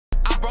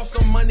brought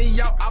some money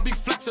out, I be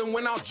flexing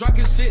when I'm drunk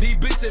and shit. These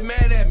bitches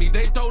mad at me,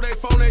 they throw their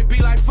phone, they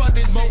be like, fuck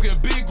this. Smoking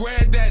big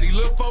granddaddy,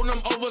 look for them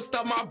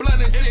overstuff my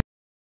blood and shit.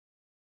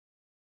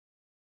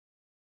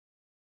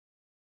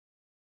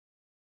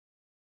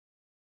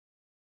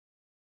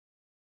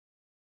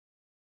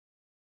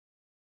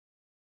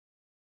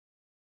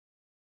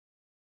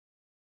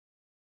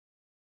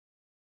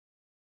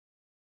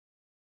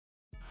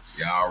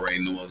 Y'all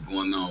already know what's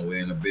going on. We're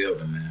in the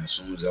building, man. As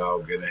soon as y'all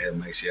get ahead,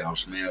 make sure y'all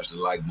smash the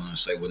like button,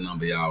 say what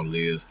number y'all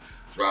is,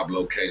 drop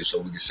location so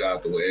we can shout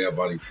out to where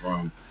everybody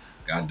from.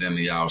 Goddamn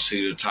it, y'all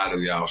see the title,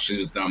 y'all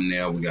see the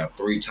thumbnail. We got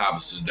 3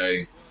 topics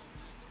today.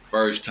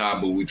 First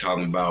topic, we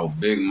talking about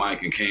Big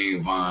Mike and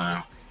King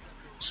Von.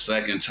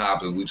 Second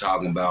topic, we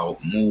talking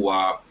about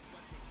Muwop.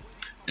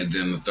 And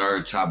then the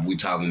third topic, we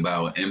talking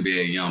about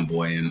NBA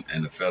Youngboy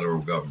and the federal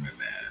government,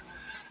 man.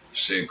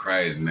 Shit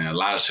crazy, man. A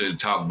lot of shit to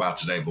talk about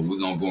today, but we're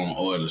gonna go in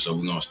order. So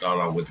we're gonna start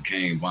off with the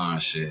King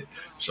Von shit.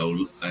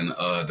 So, and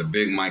the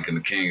Big Mike and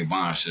the King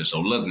Von shit.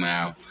 So look,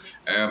 man,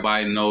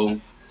 everybody know,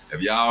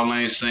 if y'all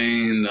ain't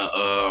seen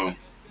the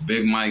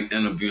Big Mike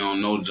interview on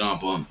No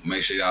Jumper,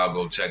 make sure y'all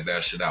go check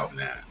that shit out,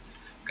 man.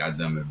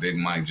 Goddamn it, Big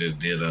Mike just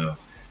did a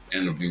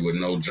interview with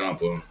No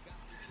Jumper.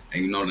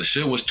 And you know, the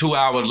shit was 2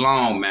 hours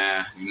long,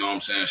 man. You know what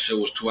I'm saying? Shit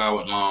was 2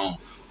 hours long.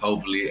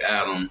 Hopefully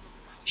Adam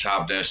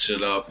chop that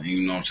shit up and,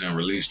 you know what I'm saying,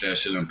 release that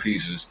shit in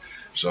pieces.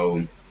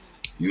 So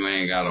you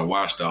ain't gotta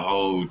watch the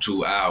whole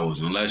 2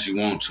 hours unless you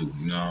want to,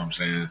 you know what I'm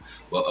saying?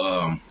 But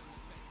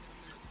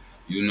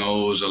you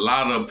know, there's a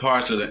lot of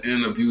parts of the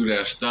interview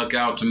that stuck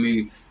out to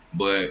me,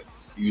 but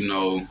you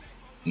know,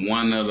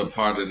 one other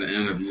part of the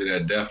interview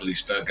that definitely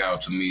stuck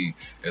out to me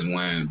is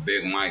when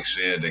Big Mike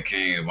said that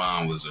King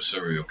Von was a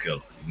serial killer.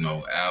 You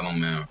know,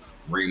 Adam and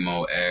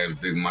Remo asked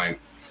Big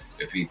Mike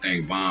if he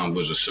think Von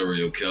was a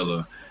serial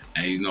killer.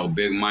 And, you know,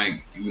 Big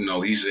Mike, you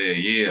know, he said,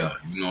 yeah,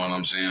 you know what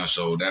I'm saying?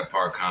 So that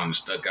part kind of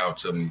stuck out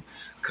to me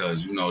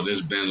because, you know, this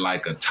been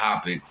like a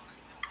topic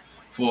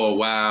for a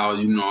while.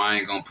 You know, I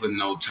ain't going to put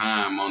no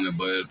time on it,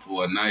 but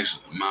for a nice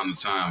amount of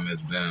time,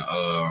 it's been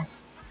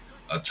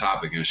a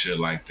topic and shit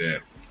like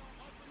that.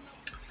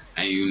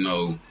 And, you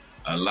know,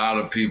 a lot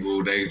of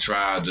people, they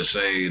tried to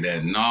say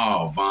that,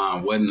 no,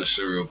 Von wasn't a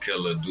serial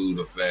killer due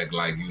to the fact,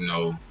 like, you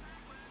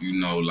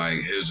know,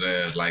 like his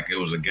ass, like it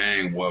was a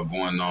gang war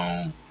going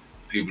on.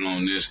 People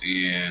on this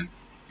end,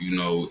 you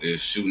know,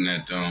 is shooting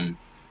at them,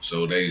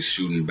 so they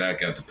shooting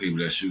back at the people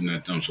that's shooting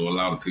at them. So a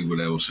lot of people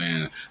that were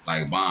saying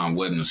like Von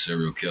wasn't a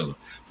serial killer.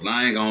 But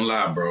I ain't gonna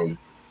lie, bro.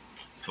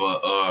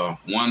 For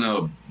one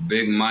of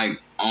Big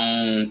Mike's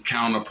own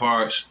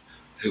counterparts,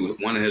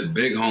 one of his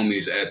big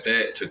homies at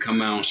that, to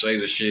come out and say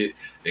the shit,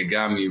 it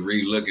got me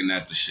re-looking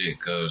at the shit,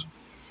 cause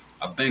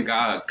I think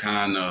I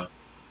kind of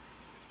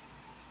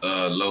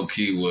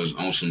low-key was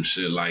on some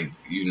shit like,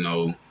 you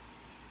know,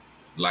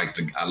 like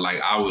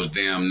I was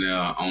damn near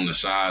on the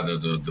side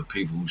of the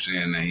people who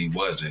saying that he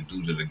wasn't,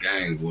 due to the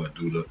gang war,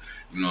 due to,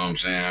 you know what I'm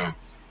saying,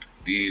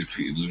 these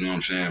people, you know what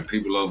I'm saying,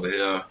 people over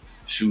here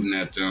shooting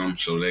at them,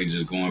 so they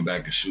just going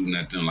back and shooting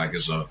at them like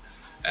it's a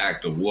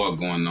act of war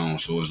going on.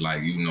 So it's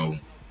like, you know,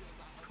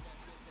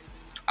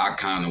 I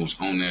kind of was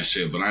on that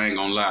shit, but I ain't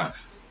gonna lie,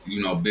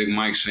 you know, Big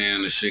Mike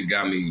saying the shit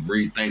got me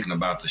rethinking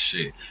about the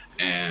shit.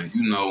 And,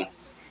 you know,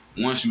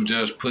 once you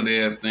just put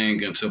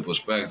everything into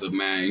perspective,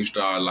 man, you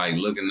start like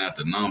looking at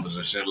the numbers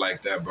and shit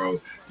like that,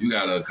 bro, you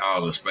gotta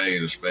call a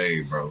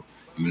spade, bro.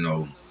 You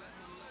know,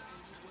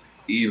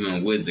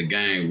 even with the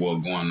gang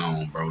war going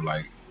on, bro,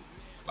 like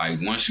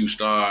once you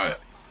start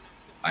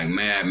like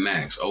Mad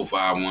Max,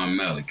 051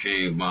 Melly,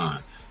 King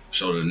Von,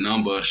 so the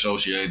number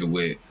associated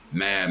with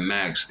Mad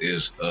Max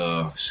is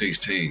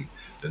 16.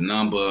 The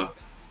number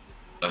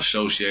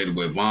associated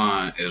with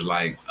Von is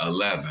like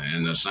 11,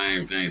 and the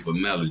same thing for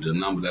Melly. The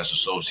number that's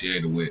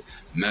associated with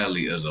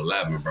Melly is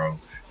 11, bro.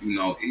 You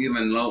know,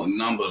 even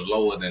numbers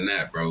lower than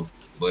that, bro.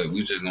 But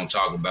we just gonna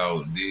talk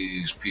about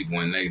these people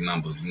and their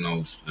numbers, you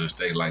know, and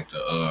stay like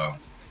the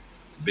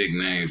big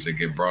names that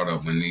get brought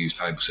up in these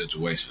type of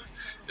situations.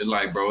 It's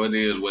like, bro, it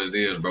is what it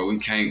is, bro. We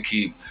can't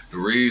keep, the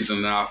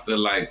reason that I feel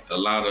like a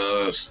lot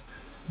of us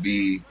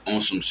be on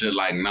some shit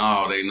like,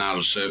 no, they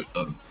not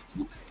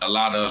a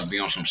lot of us be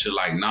on some shit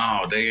like,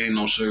 no, they ain't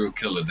no serial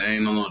killer. They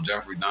ain't no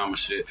Jeffrey Dahmer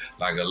shit.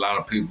 Like a lot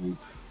of people,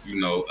 you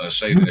know,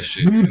 say that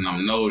shit. And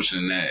I'm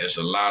noticing that it's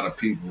a lot of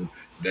people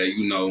that,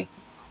 you know,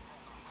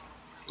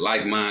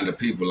 like-minded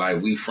people.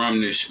 Like we from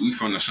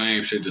the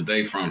same shit that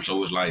they from.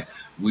 So it's like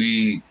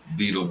we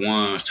be the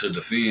ones to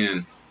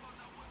defend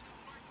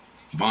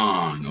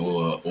Von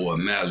or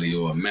Melly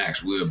or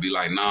Max. We'll be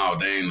like, no,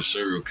 they ain't a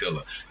serial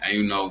killer. And,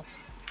 you know,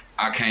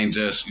 I can't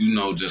just, you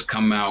know, just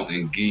come out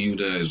and give you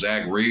the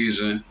exact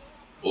reason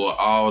or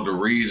all the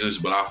reasons,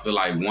 but I feel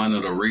like one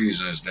of the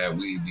reasons that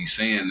we be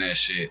saying that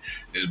shit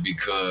is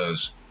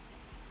because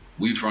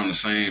we from the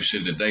same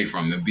shit that they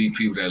from. It be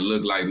people that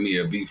look like me.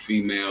 It be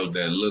females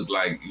that look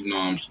like, you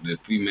know, the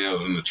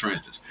females in the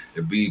trenches.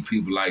 It be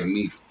people like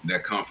me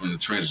that come from the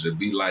trenches. It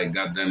be like,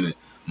 goddamn it,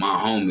 my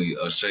homie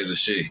say the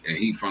shit, and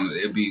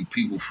it be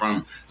people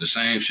from the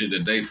same shit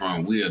that they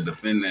from, we'll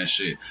defend that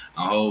shit.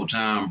 The whole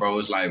time, bro,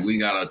 it's like we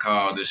gotta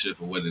call this shit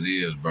for what it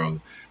is, bro.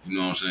 You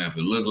know what I'm saying? If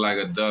it look like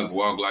a duck,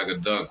 walk like a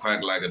duck,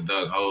 quack like a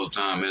duck, whole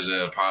time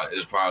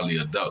it's probably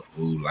a duck,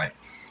 fool. Like,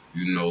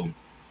 you know,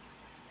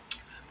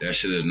 that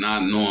shit is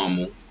not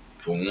normal.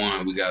 For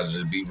one, we gotta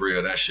just be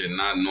real. That shit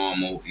not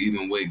normal.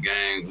 Even with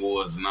gang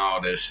wars and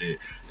all that shit,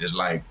 it's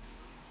like,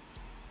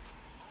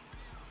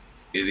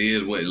 it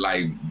is what,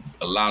 like,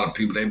 a lot of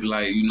people, they be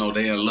like, you know,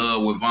 they in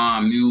love with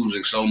Von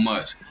music so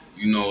much.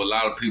 You know, a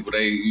lot of people,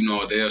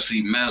 they'll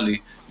see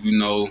Melly, you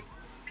know,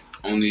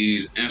 on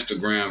these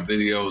Instagram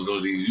videos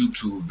or these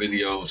YouTube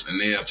videos, and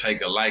they'll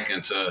take a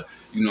liking to,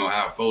 you know,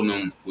 how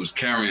Fulham was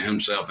carrying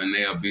himself, and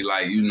they'll be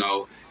like, you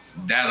know,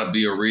 that'll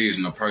be a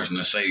reason a person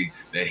to say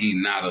that he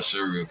not a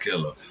serial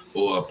killer.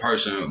 Or a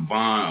person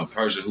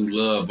who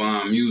love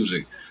Von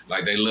music,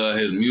 like they love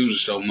his music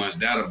so much,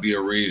 that'll be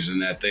a reason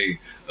that they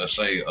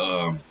say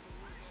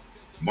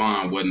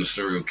Von wasn't a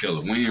serial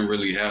killer. We didn't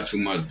really have too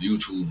much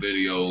YouTube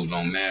videos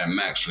on Mad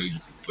Max for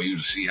you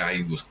to see how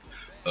he was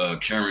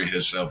carrying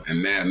himself,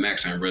 and Mad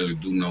Max ain't really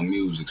do no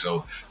music,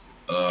 so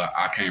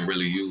I can't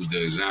really use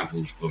the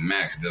examples for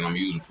Max that I'm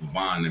using for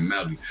Von and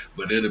Melly.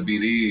 But it'll be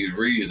these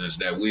reasons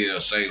that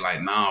we'll say,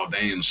 like, no, they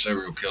ain't a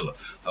serial killer.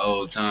 The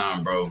whole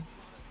time, bro,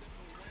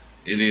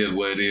 it is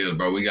what it is,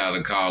 bro. We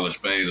gotta call a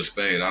spade a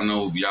spade. I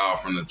know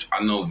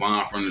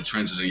Von from the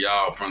trenches, and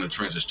y'all from the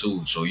trenches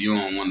too. So you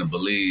don't want to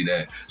believe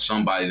that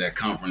somebody that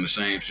come from the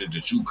same shit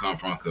that you come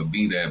from could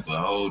be that. But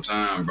the whole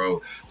time,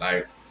 bro,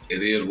 like,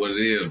 it is what it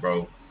is,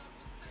 bro.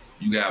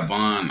 You got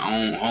Von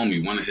own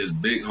homie, one of his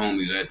big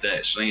homies at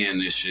that, saying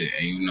this shit.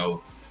 And, you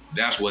know,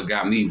 that's what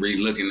got me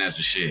re-looking at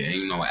the shit. And,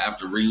 you know,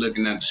 after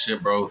re-looking at the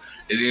shit, bro,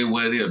 it is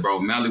what it is, bro.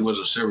 Melly was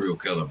a serial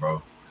killer,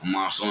 bro. On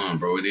my son,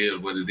 bro. It is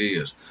what it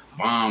is.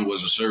 Von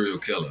was a serial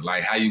killer.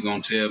 Like, how you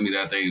gonna tell me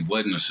that they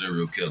wasn't a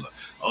serial killer?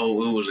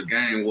 Oh, it was a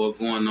gang war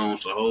going on,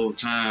 so the whole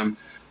time,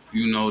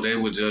 you know, they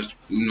were just,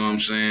 you know what I'm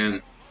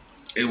saying?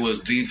 It was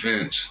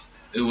defense.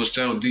 It was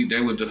so deep, they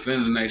was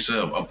defending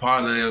themselves. A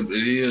part of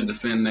it is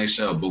defending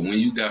themselves, but when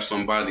you got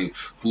somebody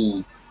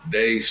who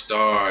they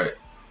start,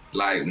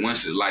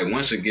 once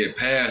it get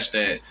past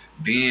that,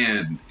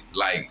 then,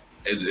 like,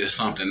 it's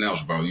something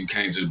else, bro. You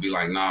can't just be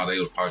like, nah, they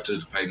was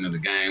participating in the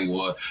gang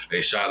war,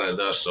 they shot at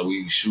us, so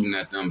we shooting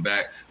at them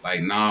back. Like,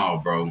 nah,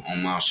 bro,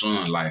 on my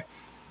son, like,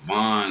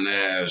 Von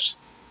ass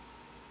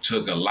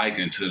took a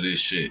liking to this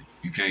shit.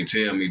 You can't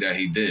tell me that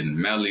he didn't.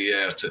 Melly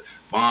ass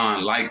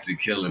Von liked to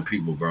killing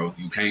people, bro.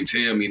 You can't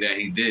tell me that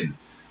he didn't.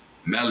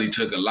 Melly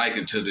took a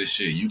liking to this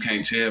shit. You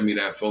can't tell me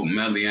that folk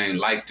Melly ain't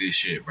like this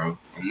shit, bro.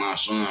 On my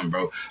son,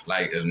 bro.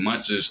 Like, as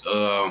much as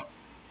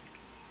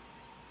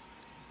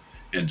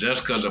and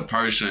just cause a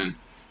person,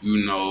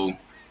 you know,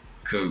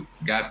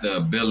 got the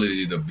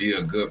ability to be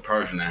a good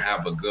person and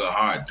have a good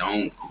heart,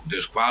 don't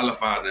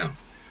disqualify them.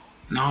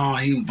 No,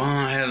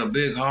 Von had a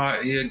big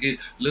heart.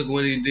 Look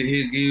what he did.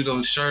 He'll give you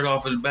the shirt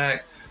off his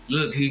back.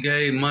 Look, he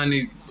gave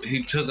money.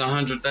 He took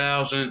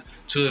 100,000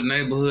 to his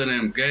neighborhood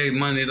and gave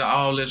money to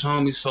all his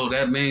homies. So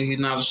that means he's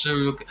not a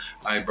serial killer.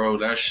 Like, bro,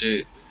 that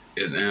shit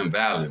is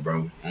invalid,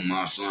 bro. On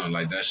my son,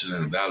 like, that shit is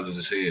invalid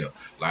as hell.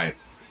 Like,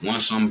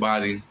 once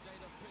somebody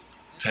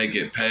take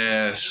it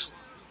past,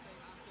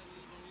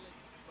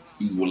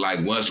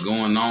 like, what's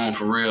going on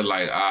for real,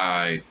 like,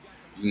 alright,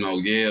 you know,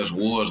 yeah, it's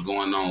wars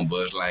going on,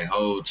 but it's like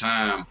whole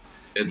time,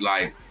 it's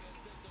like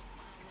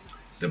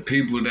the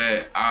people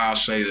that I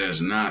say that's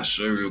not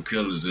serial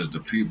killers is the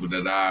people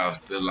that I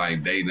feel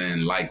like they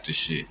didn't like the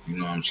shit. You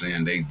know what I'm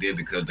saying? They did it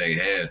because they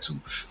had to.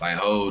 Like,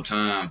 whole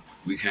time,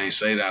 we can't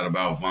say that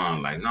about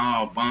Von. Like,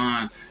 no,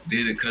 Von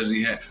did it because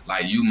he had,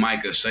 like, you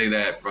might could say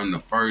that from the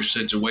first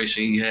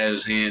situation he had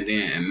his hand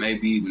in, and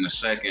maybe even the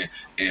second,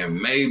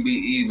 and maybe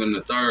even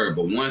the third.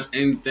 But once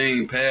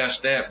anything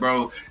past that,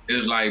 bro,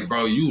 it's like,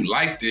 bro, you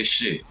like this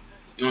shit.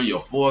 You on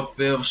your 4th,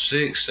 5th,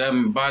 6th,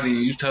 7th body,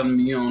 and you telling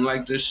me you don't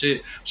like this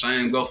shit.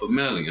 Same go for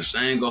Melly, and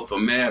same go for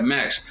Mad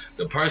Max.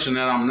 The person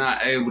that I'm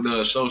not able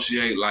to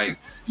associate, like,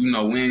 you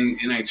know,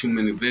 it ain't too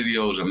many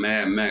videos of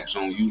Mad Max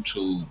on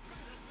YouTube,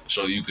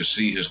 so you can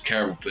see his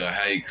character,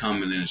 how he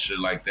coming and shit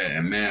like that.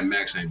 And Mad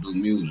Max ain't do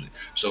music,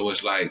 so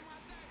it's like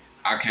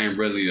I can't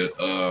really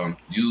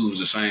use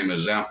the same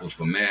examples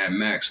for Mad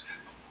Max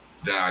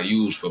that I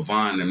use for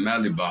Von and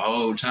Melly. But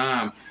whole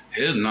time,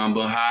 his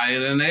number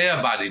higher than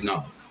everybody's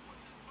number.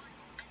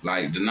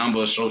 Like, the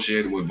number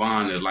associated with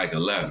Von is like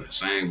 11.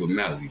 Same with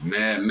Melly.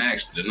 Mad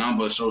Max, the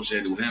number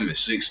associated with him is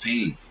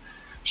 16.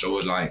 So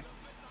it's like,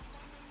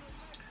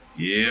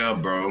 yeah,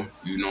 bro.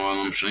 You know what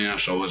I'm saying?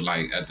 So it's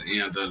like, at the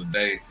end of the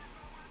day,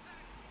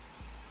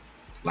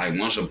 like,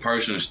 once a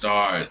person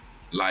start,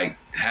 like,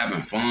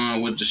 having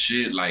fun with the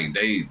shit, like,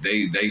 they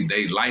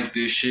like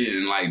this shit,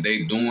 and, like,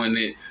 they doing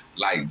it,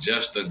 like,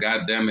 just to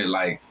goddamn it,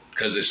 like,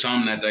 cause it's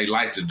something that they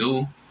like to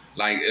do.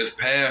 Like, it's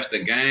past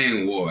the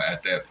gang war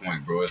at that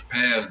point, bro. It's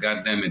past,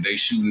 goddamn it, they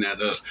shooting at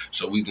us,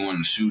 so we going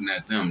and shooting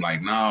at them.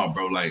 Like, nah,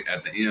 bro, like,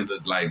 at the end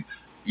of, like,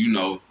 you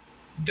know,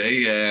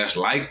 they ass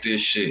like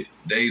this shit.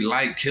 They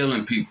like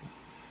killing people.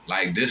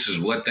 Like, this is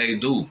what they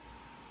do.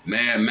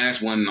 Mad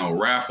Max wasn't no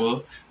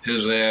rapper.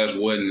 His ass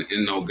wasn't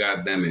in no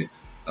goddammit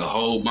a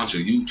whole bunch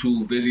of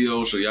YouTube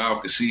videos so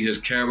y'all could see his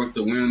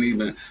character. We don't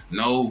even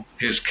know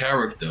his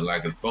character.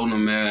 Like, his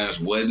phone ass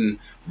wasn't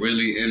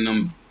really in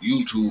them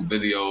YouTube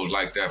videos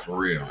like that for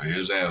real. And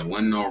his ass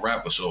wasn't no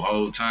rapper. So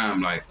whole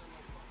time, like,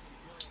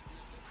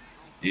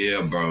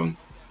 yeah, bro.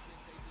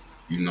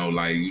 You know,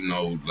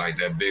 like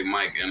that Big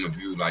Mike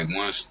interview, like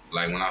once,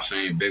 like when I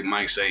seen Big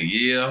Mike say,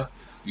 yeah,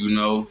 you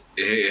know,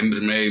 it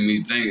made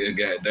me think,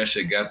 that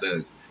shit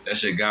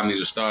got me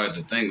to start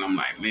to think. I'm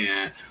like,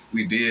 man,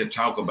 we did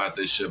talk about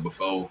this shit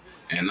before,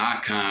 and I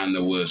kind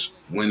of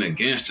went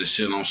against the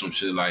shit on some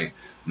shit like,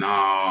 nah,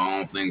 I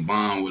don't think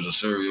Von was a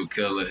serial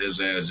killer.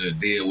 His ass just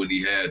did what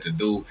he had to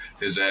do.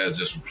 His ass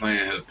just was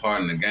playing his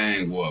part in the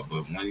gang war.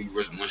 But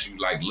once you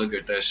like look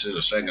at that shit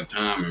a second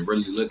time and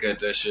really look at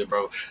that shit,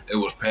 bro, it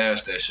was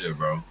past that shit,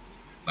 bro.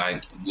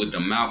 Like with the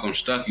Malcolm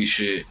Stuckey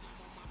shit,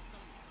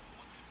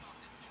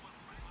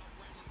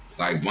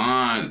 like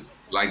Von,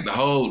 like the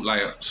whole,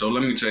 like, so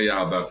let me tell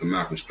y'all about the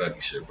Malcolm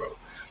Stuckey shit, bro.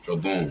 So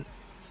boom,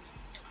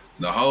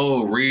 the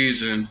whole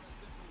reason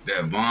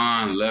that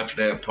Von left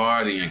that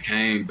party and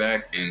came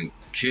back and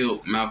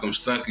killed Malcolm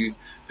Stuckey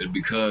is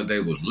because they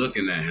was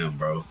looking at him,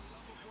 bro.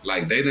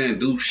 Like, they didn't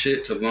do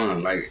shit to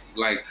Von. Like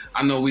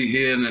I know we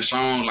hear in the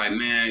song, like,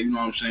 man, you know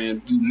what I'm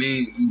saying, you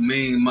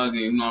mean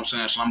mugging, you know what I'm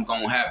saying, something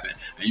gonna happen.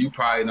 And you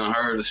probably done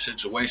heard the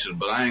situations,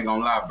 but I ain't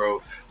gonna lie,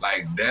 bro.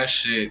 Like, that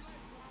shit,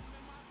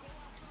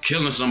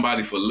 killing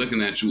somebody for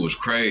looking at you was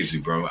crazy,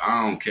 bro.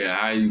 I don't care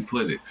how you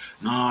put it.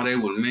 No, they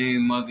was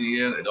mean mugging.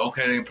 Yeah,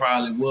 okay, they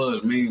probably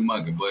was mean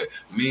mugging, but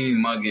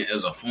mean mugging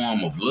is a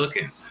form of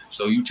looking.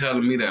 So you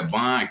telling me that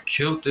Von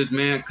killed this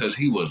man because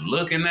he was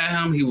looking at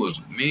him? He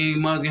was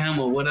mean mugging him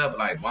or whatever?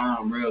 Like,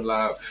 Von real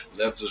life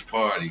left his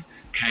party,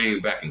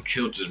 came back and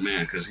killed this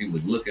man because he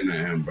was looking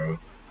at him, bro.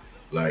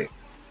 Like,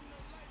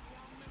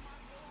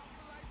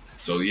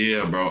 so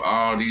yeah, bro,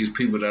 all these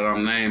people that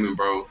I'm naming,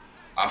 bro,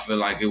 I feel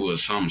like it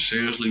was something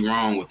seriously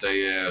wrong with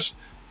their ass.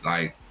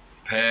 Like,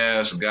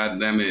 past,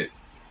 goddammit,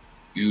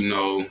 you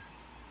know,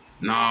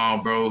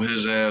 nah, bro,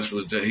 his ass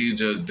was just, he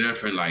just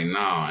different. Like,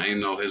 nah, ain't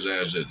no his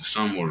ass,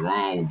 something was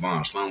wrong with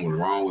Von, something was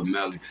wrong with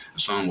Melly,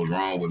 and something was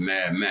wrong with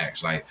Mad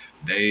Max. Like,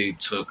 they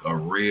took a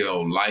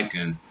real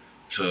liking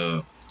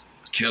to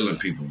killing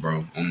people,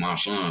 bro, on my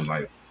son.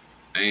 Like,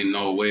 ain't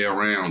no way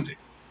around it.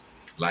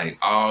 Like,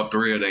 all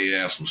three of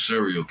their ass were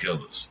serial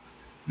killers.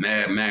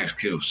 Mad Max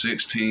killed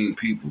 16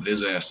 people.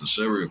 His ass a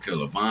serial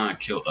killer. Von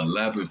killed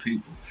 11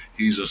 people.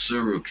 He's a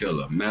serial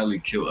killer. Melly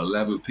killed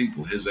 11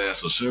 people. His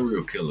ass a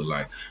serial killer.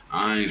 Like,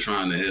 I ain't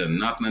trying to hear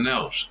nothing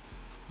else.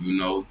 You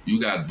know,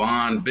 you got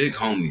Von big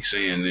homie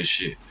saying this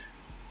shit.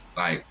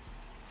 Like,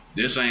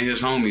 this ain't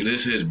his homie.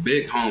 This his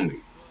big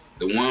homie.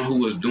 The one who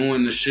was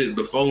doing the shit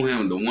before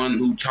him. The one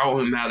who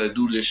taught him how to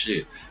do this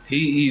shit. He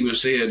even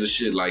said the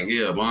shit like,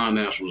 yeah, Von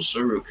Ash was a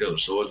serial killer.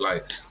 So it's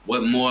like,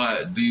 what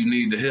more do you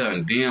need to hear?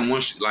 And then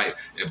once, like,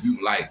 if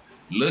you, like,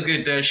 look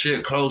at that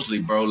shit closely,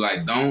 bro.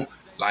 Like, don't,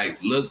 like,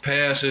 look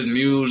past his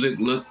music.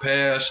 Look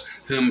past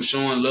him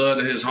showing love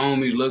to his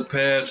homies. Look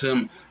past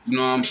him, you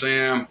know what I'm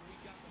saying?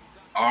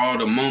 All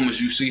the moments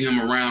you see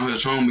him around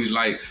his homies,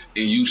 like,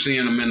 and you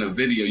seeing him in the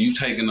video, you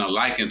taking a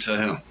liking to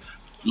him.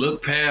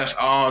 Look past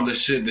all the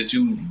shit that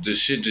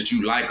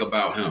you like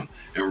about him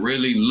and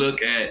really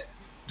look at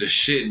the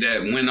shit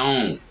that went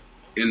on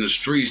in the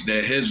streets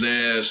that his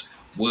ass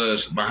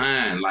was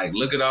behind. Like,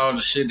 look at all the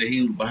shit that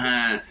he was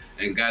behind,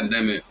 and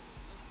goddammit,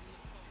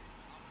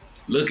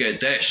 look at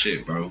that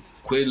shit, bro.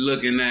 Quit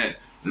looking at,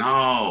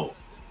 no.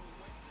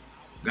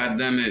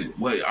 Goddammit,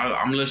 wait,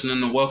 I'm listening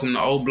to Welcome to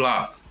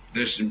Oblock.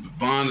 This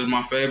Von is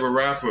my favorite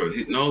rapper.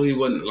 No, he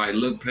wasn't. Like,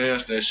 look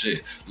past that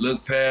shit.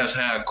 Look past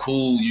how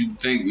cool you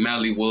think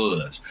Melly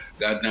was.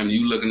 Goddamn,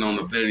 you looking on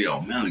the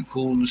video, Melly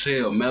cool as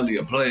hell. Melly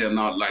a player,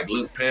 not like,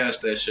 look past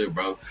that shit,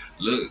 bro.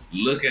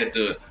 Look at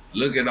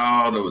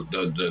all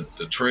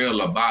the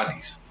trail of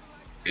bodies,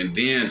 and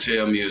then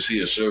tell me is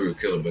he a serial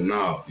killer? But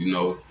nah, you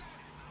know,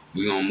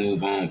 we gonna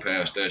move on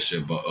past that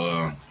shit. But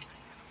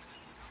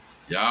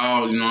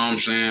y'all, you know what I'm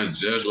saying?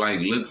 Just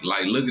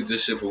look at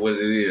this shit for what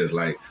it is.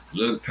 Like,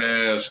 look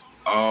past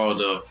all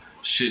the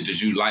shit that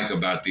you like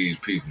about these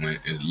people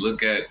and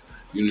look at,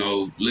 you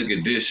know, look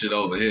at this shit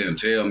over here and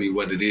tell me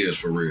what it is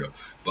for real.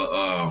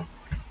 But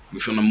we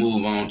finna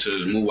move on to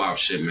this Muwop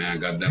shit, man.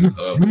 Goddamn.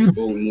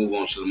 Before we move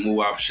on to the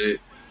Muwop shit,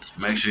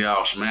 make sure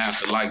y'all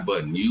smash the like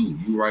button. You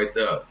right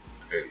there.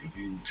 If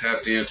you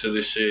tapped into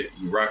this shit,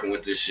 you rocking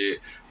with this shit,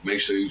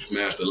 make sure you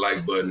smash the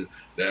like button.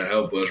 That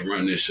help us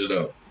run this shit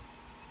up.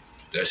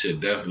 That shit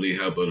definitely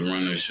help us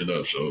run this shit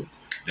up. So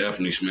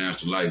definitely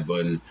smash the like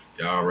button.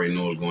 Y'all already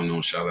know what's going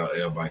on. Shout out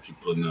everybody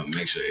keep putting up.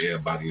 Make sure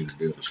everybody in the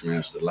building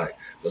smash the like.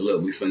 But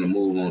look, we finna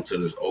move on to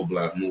this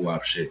Oblock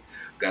Muwop shit.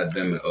 God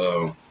damn it.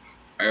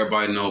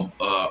 Everybody know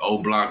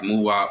Oblock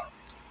Muwop.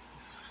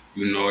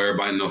 You know,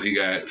 everybody know he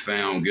got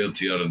found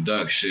guilty of the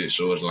duck shit.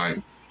 So it's like,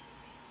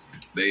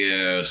 they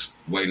ass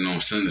waiting on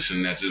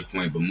sentencing at this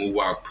point, but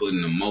Muwop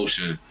putting the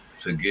motion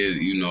to get,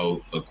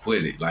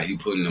 acquitted. Like he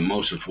putting the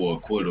motion for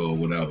acquittal or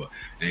whatever.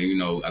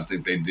 And, I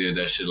think they did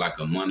that shit like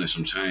a month and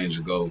some change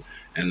ago.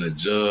 And the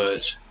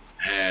judge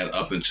had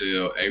up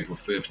until April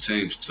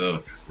 15th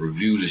to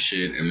review the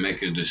shit and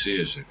make his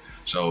decision.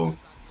 So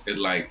it's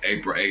like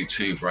April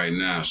 18th right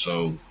now.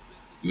 So,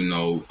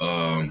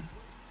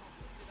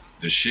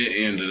 the shit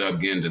ended up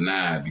getting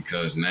denied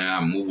because now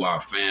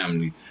Muwop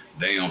family,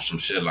 they on some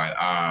shit like,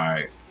 all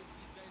right,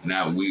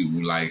 now we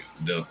like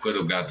the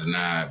acquittal got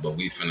denied, but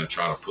we finna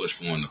try to push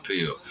for an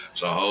appeal.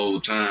 So the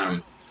whole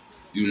time,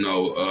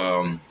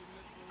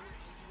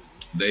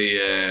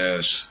 they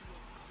ass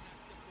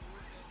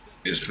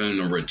is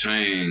finna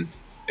retain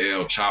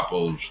El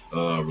Chapo's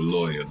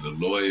lawyer. The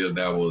lawyer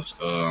that was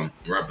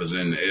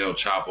representing El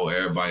Chapo,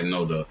 everybody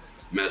know the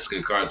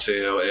Mexican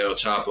cartel, El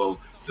Chapo.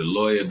 The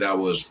lawyer that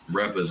was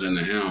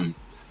representing him,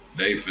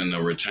 they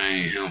finna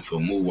retain him for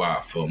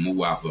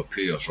Muwop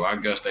appeal. So I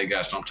guess they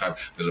got some type,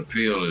 because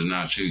appeal is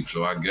not cheap.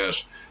 So I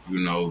guess,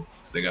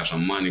 they got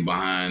some money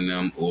behind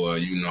them, or,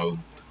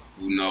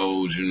 who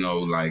knows,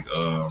 like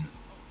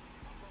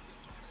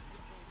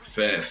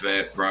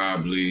Fat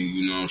probably,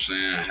 you know what I'm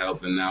saying,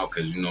 helping out,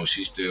 because,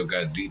 she still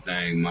got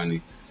D-Thing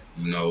money.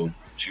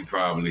 She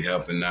probably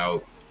helping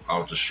out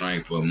off the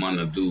strength of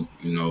Mana Duke,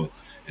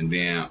 and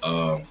then,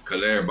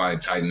 cause everybody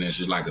tight knit,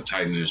 it's like a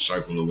tight knit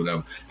circle or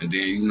whatever. And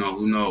then,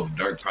 who knows,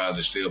 Durk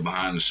probably still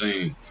behind the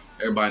scene.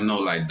 Everybody know,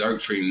 like, Durk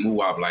treating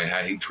Muwop like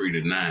how he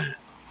treated 9.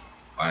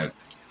 Like,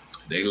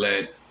 they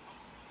let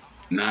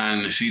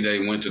 9 and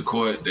C-Day went to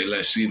court, they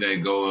let C-Day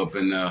go up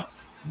in there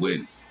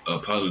with a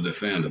public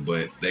defender,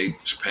 but they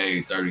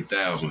paid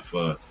 $30,000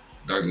 for,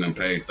 Durk and them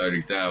paid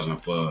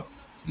 $30,000 for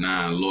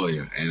 9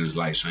 lawyer. And it's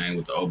like same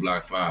with the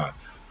Oblock 5.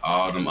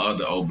 All them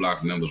other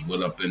Oblock members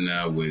went up in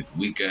there with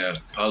weak-ass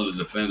public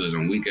defenders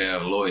and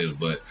weak-ass lawyers,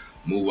 but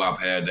Muwop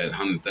had that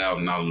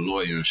 $100,000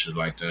 lawyer and shit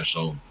like that.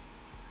 So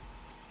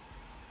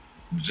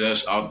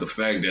just off the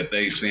fact that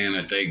they saying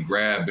that they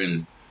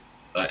grabbing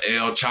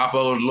El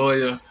Chapo's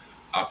lawyer,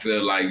 I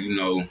feel like,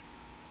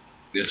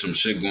 there's some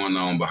shit going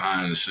on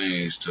behind the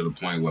scenes to the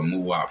point where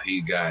Muwop, he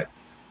got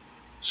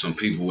some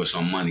people with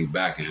some money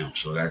backing him.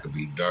 So that could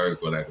be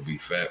Durk, or that could be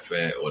Fat,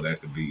 or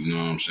that could be, you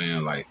know what I'm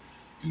saying? Like,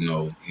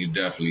 he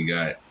definitely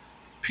got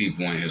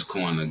people in his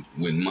corner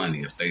with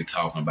money if they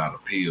talking about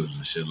appeals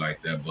and shit like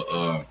that. But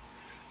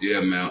yeah,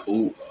 man,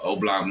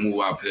 Oblock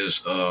Muwop,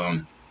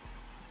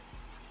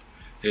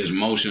 his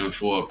motion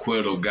for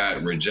acquittal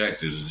got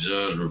rejected. The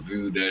judge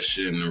reviewed that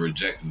shit and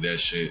rejected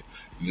that shit,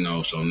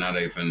 so now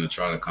they finna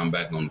try to come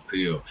back on the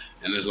appeal.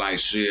 And it's like,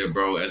 shit,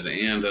 bro, at the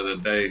end of the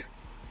day,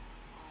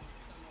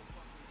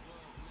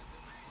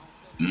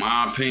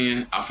 my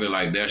opinion, I feel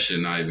like that shit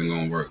not even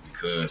gonna work,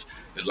 because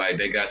it's like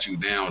they got you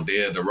down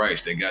dead to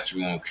rights. They got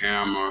you on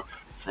camera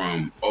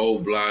from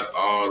Oblock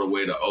all the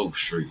way to Oak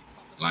Street.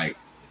 Like,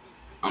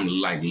 I'm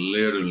like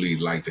literally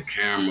like the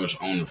cameras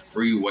on the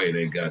freeway,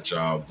 they got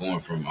y'all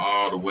going from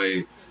all the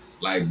way,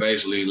 like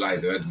basically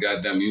like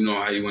goddamn,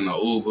 how you in the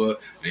Uber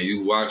and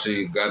you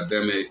watching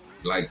goddamn it,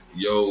 like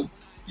your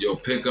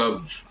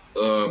pickup,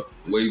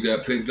 where you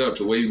got picked up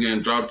to where you getting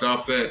dropped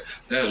off at.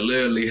 That's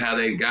literally how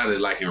they got it,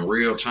 like in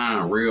real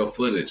time, real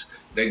footage.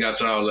 They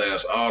got y'all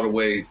ass all the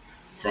way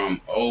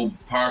from Old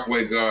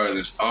Parkway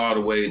Gardens all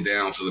the way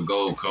down to the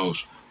Gold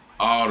Coast,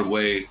 all the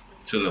way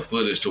to the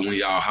footage to when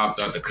y'all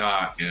hopped out the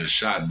car and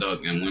shot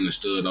Duck and went and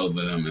stood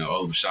over them and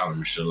overshot them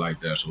and shit like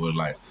that. So it's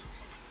like,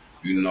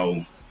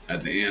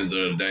 at the end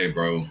of the day,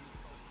 bro,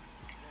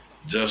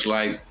 just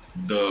like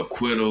the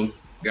acquittal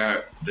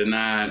got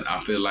denied,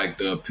 I feel like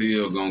the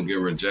appeal gonna get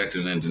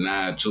rejected and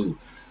denied too.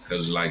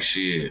 Cause like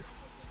shit,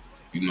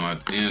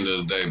 at the end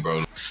of the day,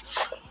 bro,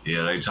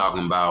 yeah, they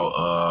talking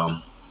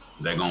about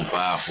they gonna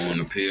file for an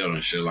appeal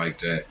and shit like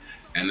that.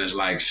 And it's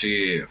like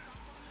shit,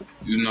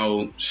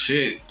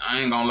 shit, I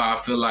ain't gonna lie, I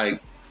feel like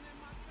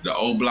the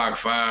Oblock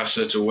 5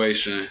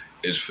 situation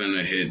is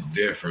finna hit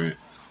different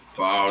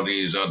for all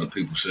these other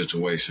people's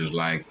situations,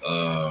 like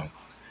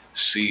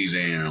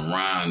C-Day and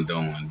Rondo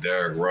and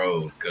Derrick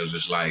Rose, because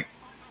it's like,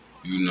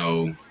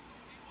 a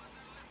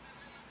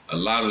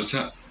lot of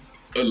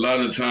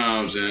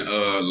times in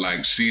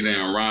like C-Day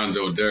and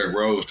Rondo, Derrick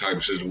Rose type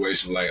of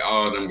situation, like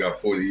all of them got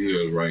 40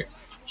 years, right?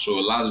 So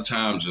a lot of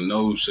times in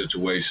those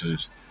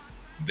situations,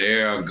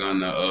 they're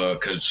gonna,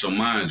 so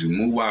mind you,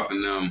 Muwop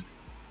and them,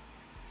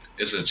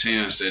 it's a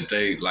chance that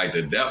they, like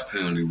the death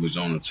penalty was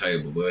on the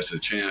table, but it's a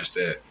chance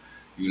that,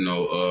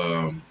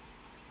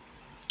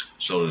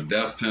 so the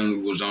death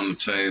penalty was on the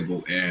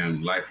table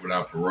and life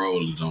without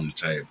parole is on the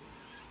table.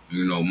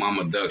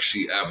 Mama Duck,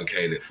 she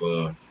advocated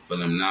for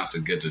them not to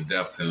get the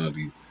death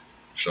penalty.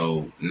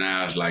 So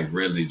now it's like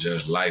really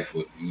just life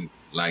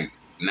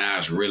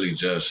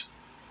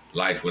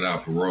life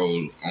without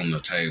parole on the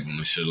table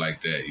and shit like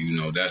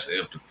that. That's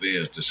if the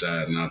feds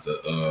decide not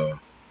to,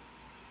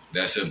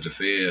 that's if the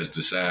feds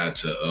decide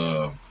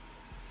to,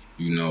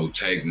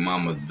 take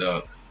Mama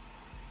Duck,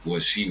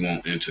 what she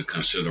want into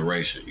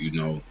consideration,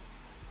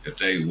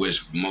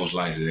 which most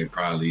likely they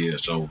probably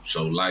is. So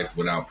life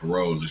without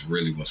parole is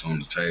really what's on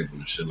the table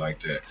and shit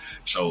like that.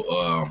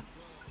 So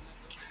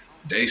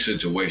they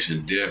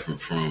situation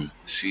different from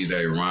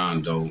C-Day,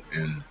 Rondo,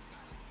 and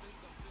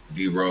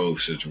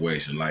D-Rose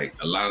situation. Like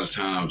a lot of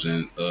times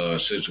in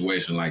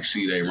situation like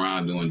C-Day,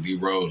 Rondo, and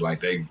D-Rose, like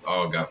they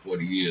all got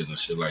 40 years and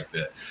shit like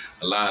that.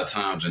 A lot of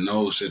times in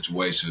those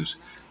situations,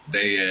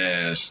 they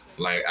ask,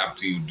 like,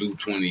 after you do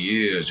 20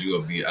 years,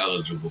 you'll be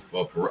eligible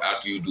for parole.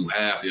 After you do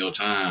half your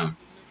time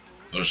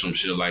or some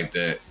shit like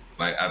that,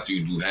 like after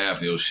you do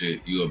half your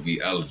shit, you'll be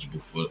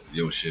eligible for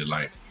your shit.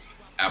 Like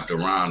after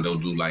Rondo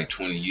do like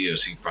 20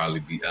 years, he'd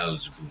probably be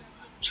eligible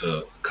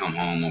to come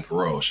home on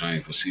parole.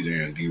 Same for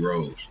C-Day and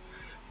D-Rose.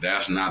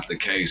 That's not the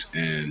case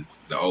in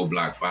the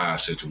Oblock 5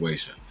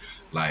 situation.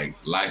 Like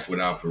life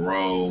without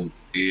parole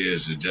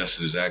is just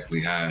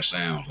exactly how it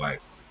sounds. Like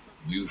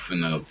you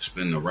finna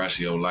spend the rest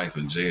of your life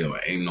in jail.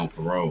 Ain't no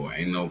parole.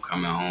 Ain't no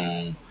coming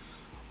home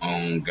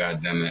on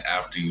goddamn it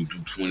after you do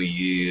 20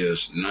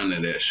 years. None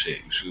of that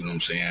shit. You see what I'm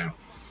saying?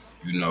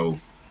 You know,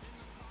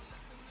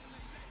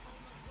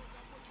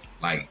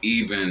 like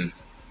even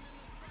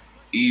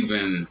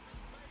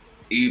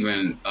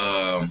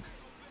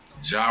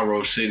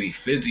Gyro City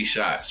 50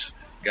 shots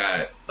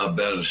got a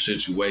better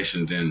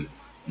situation than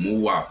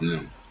Muwop and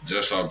them.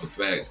 Just off the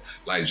fact,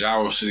 like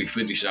Gyro City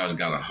 50 shots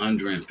got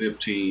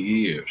 115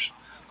 years.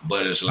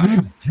 But it's like,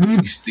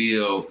 he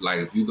still, like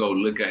if you go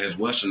look at his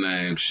what's the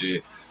name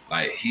shit,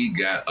 like he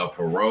got a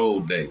parole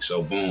date.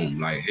 So boom,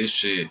 like his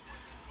shit,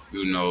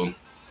 you know,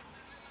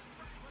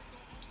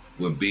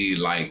 would be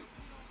like,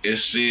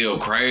 it's still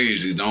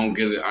crazy. Don't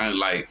get it,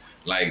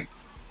 like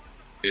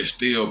it's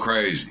still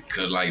crazy.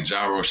 Cause like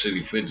Gyro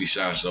City 50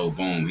 shots, so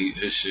boom,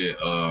 his shit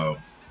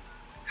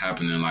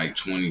happened in like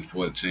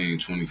 2014,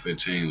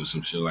 2015 or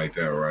some shit like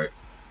that, right?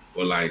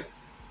 Or like,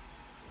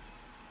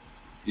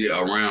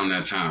 yeah, around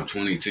that time,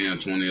 2010,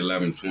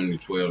 2011,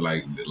 2012,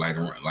 like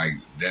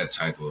that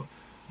type of,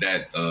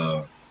 that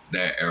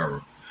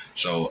era.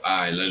 So, all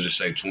right, let's just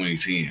say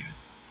 2010.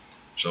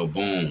 So,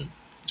 boom,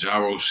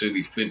 Gyro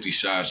City 50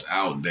 shots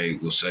out date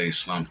will say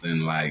something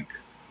like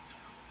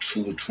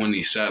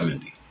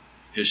 2070.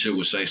 His shit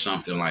would say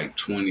something like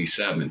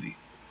 2070.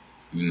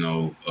 You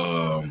know,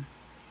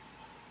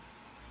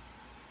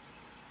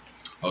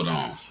 hold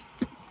on.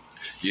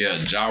 Yeah,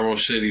 Gyro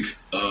City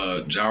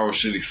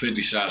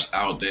 50 shots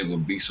out there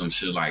would be some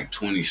shit like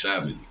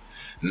 2070.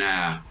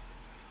 Now,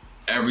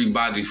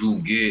 everybody who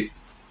get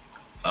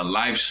a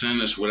life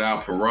sentence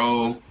without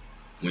parole,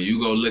 when you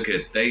go look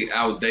at they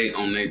out date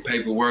on their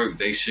paperwork,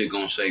 they shit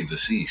gonna say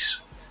deceased.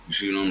 You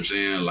see what I'm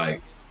saying?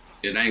 Like,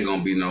 it ain't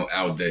gonna be no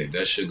out date.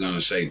 That shit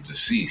gonna say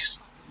deceased.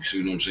 You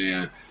see what I'm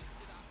saying?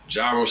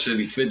 Gyro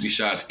City 50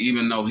 shots,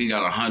 even though he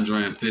got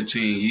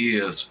 115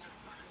 years,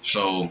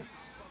 so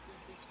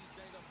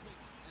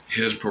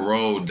his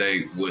parole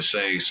date would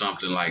say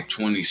something like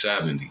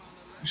 2070.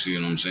 You see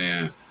what I'm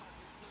saying?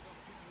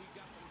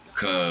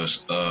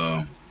 Cause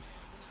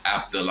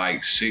after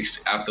like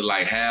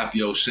half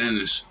your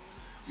sentence,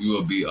 you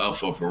will be up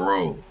for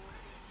parole.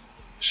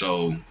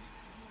 So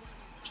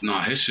no,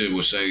 his shit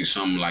would say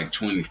something like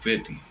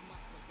 2050.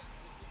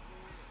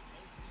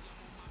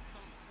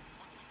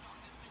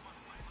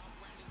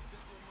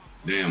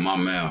 Damn, my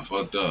math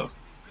fucked up.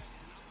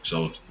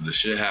 So the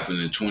shit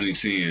happened in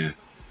 2010.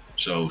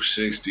 So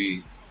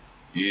 60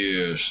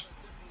 years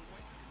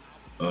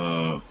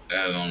add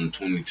on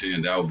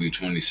 2010, that would be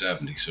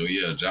 2070. So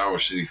yeah, Gyro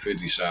City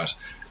 50 shots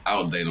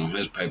out date on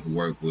his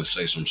paperwork would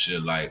say some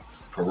shit like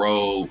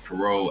parole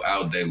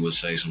out date would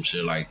say some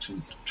shit like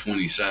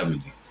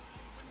 2070.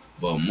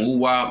 But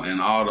Muwop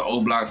and all the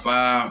Oblock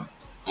 5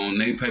 on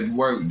their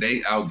paperwork,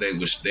 they out date,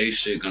 which they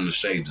shit gonna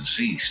say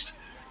deceased.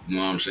 You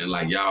know what I'm saying?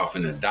 Like y'all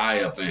finna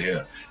die up in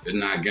here. It's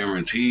not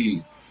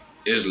guaranteed.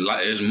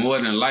 It's more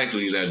than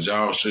likely that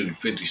Gyro City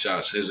 50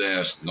 shots, his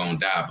ass gonna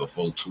die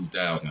before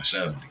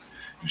 2070.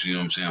 You see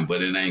what I'm saying?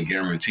 But it ain't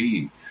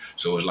guaranteed.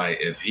 So it's like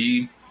if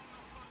he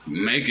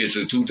make it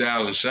to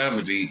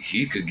 2070,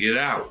 he could get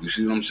out. You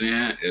see what I'm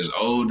saying? As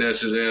old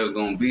as his ass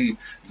gonna be, you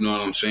know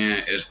what I'm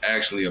saying? It's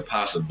actually a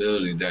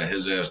possibility that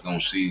his ass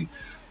gonna see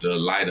the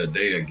light of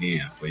day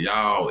again. For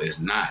y'all, it's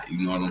not.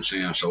 You know what I'm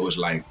saying? So it's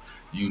like,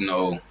 you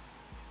know.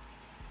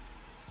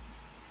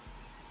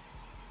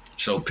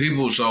 So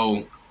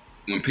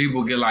when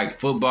people get like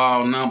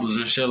football numbers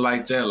and shit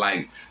like that,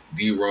 like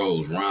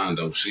D-Rose,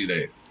 Rondo, see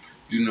that,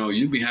 you know,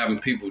 you be having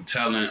people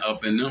telling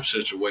up in them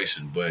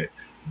situations, but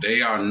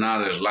they are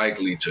not as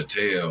likely to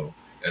tell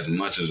as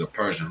much as a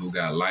person who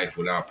got life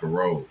without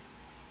parole.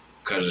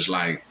 Cause it's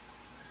like,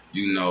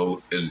 you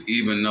know,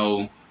 even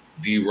though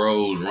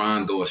D-Rose,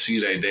 Rondo, or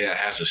C-Day, they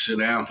have to sit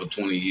down for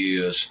 20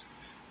 years,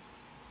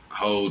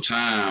 whole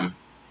time,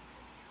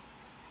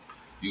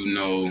 you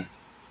know,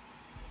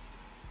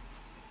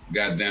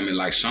 God damn it,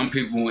 like some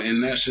people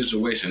in that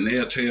situation,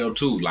 they'll tell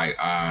too, like,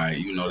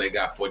 you know, they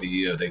got 40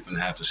 years, they finna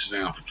have to sit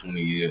down for 20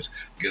 years,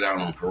 get out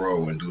on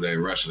parole and do their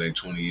rest of their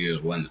 20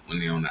 years when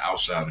they're on the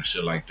outside and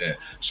shit like that.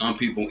 Some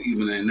people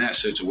even in that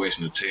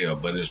situation to tell,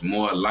 but it's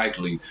more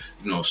likely,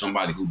 you know,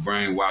 somebody who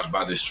brainwashed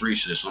by the street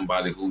shit,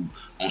 somebody who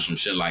on some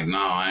shit like,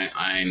 nah,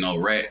 I ain't no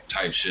rat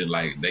type shit,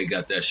 like they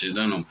got that shit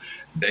in them,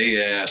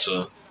 they ass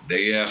to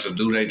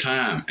do their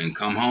time and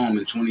come home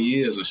in 20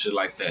 years and shit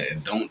like that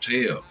and don't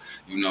tell,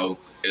 you know.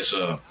 It's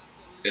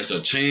a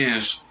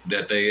chance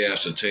that they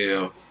ask to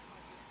tell,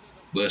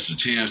 but it's a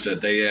chance that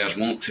they ass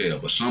won't tell.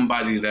 But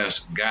somebody that's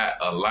got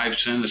a life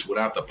sentence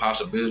without the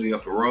possibility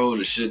of parole,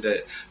 the shit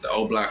that the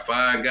Oblock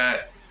 5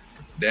 got,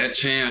 that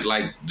chance,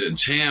 like the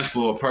chance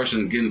for a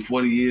person getting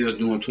 40 years,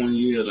 doing 20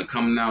 years and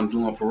coming out and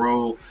doing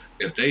parole,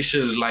 if they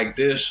shit is like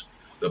this,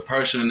 the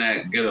person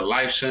that get a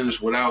life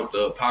sentence without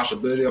the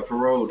possibility of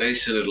parole, they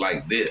shit is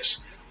like this.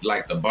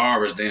 Like the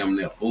bar is damn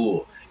near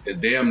full. It's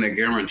damn near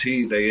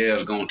guaranteed they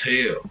ass gonna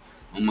tell.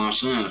 On my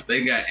son, if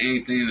they got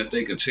anything that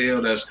they can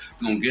tell that's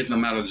gonna get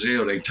them out of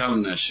jail, they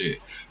telling that shit.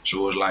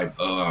 So it's like,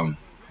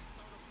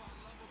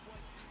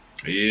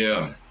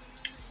 yeah,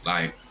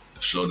 like,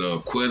 so the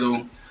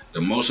acquittal,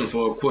 the motion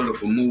for acquittal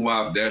for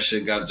Muwop, that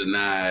shit got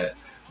denied.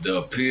 The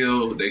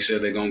appeal, they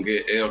said they're gonna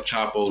get El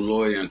Chapo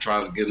lawyer and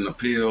try to get an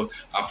appeal.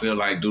 I feel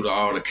like due to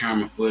all the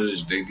camera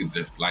footage, they get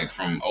the, like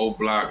from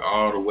Oblock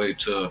all the way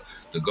to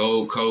the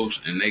Gold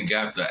Coast, and they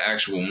got the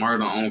actual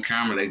murder on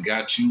camera. They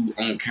got you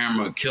on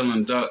camera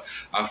killing Duck.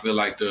 I feel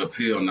like the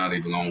appeal not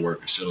even gonna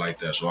work and shit like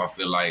that. So I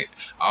feel like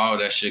all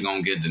that shit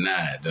gonna get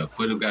denied. The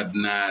acquittal got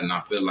denied, and I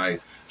feel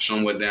like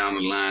somewhere down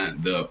the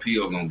line, the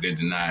appeal gonna get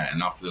denied.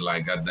 And I feel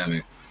like, goddamn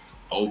it,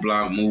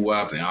 Oblock,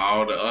 Muwop, and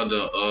all the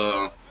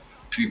other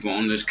people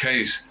on this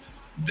case,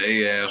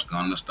 they ass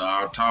gonna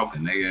start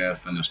talking. They ass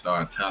gonna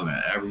start telling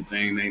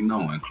everything they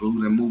know,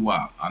 including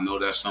Muwop. I know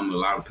that's a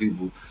lot of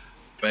people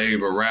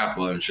favorite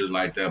rapper and shit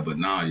like that, but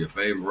nah, your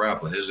favorite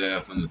rapper, his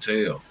ass finna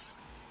tell.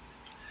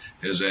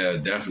 His ass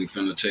definitely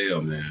finna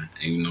tell, man.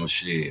 And you know,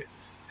 shit,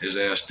 his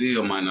ass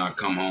still might not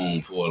come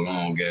home for a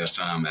long ass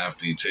time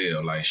after he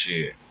tell, like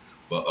shit.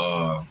 But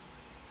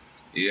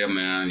yeah,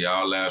 man,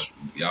 y'all ass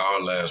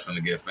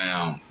finna get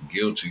found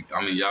guilty.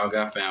 I mean, y'all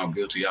got found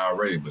guilty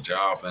already, but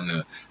y'all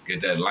finna get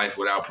that life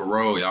without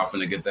parole. Y'all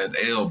finna get that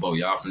elbow.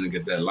 Y'all finna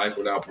get that life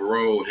without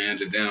parole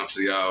handed down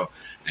to y'all.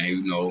 And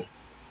you know,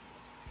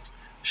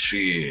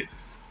 shit,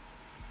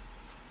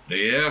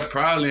 they ass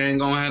probably ain't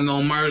gonna have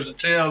no murders to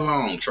tell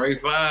on. Trey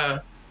 5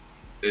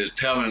 is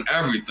telling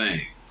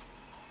everything.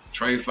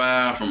 Trey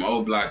 5 from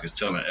Oblock is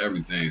telling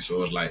everything.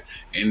 So it's like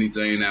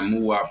anything that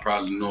Muwop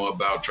probably know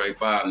about, Trey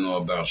 5 know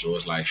about. So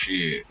it's like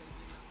shit.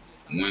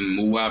 When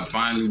Muwop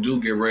finally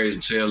do get ready to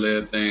tell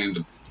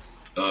everything,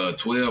 the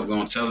 12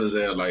 gonna tell his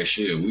ass like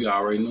shit, we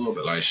already know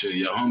about, like shit,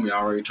 your homie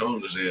already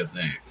told us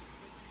everything.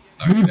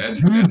 Like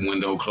that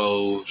window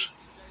closed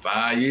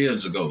 5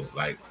 years ago.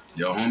 Like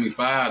your homie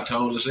 5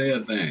 told us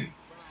everything.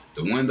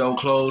 The window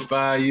closed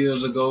 5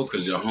 years ago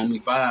because your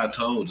homie 5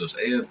 told us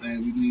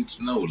everything we need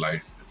to know.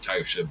 Like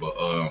type shit, but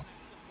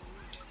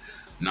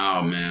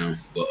nah, man.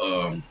 But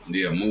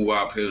yeah,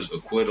 Muwop, his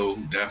acquittal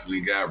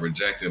definitely got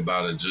rejected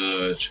by the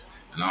judge,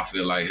 and I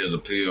feel like his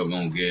appeal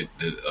gonna get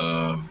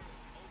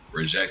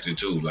rejected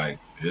too. Like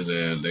his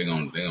ass, they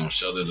gonna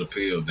shut his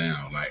appeal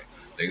down. Like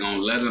they gonna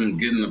let him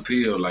get an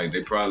appeal. Like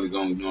they probably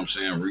gonna, you know what I'm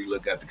saying,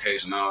 relook at the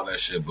case and all that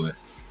shit, but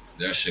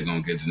that shit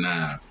gonna get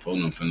denied.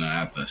 Them finna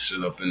have to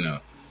sit up in there,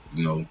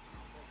 you know.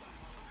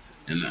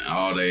 And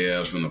all they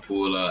ass finna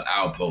pull up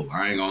outpost.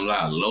 I ain't gonna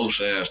lie, Los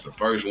ass the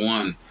first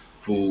one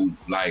who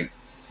like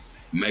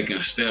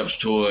making steps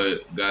toward,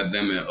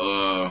 goddamn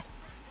it,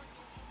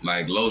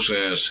 like Los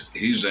ass,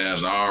 his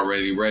ass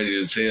already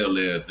ready to tell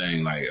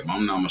everything. Like if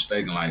I'm not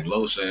mistaken, like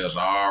Los ass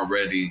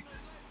already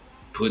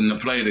putting the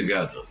play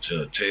together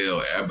to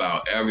tell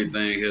about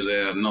everything his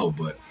ass know.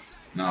 But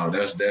no,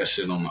 that's that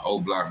shit on the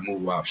Oblock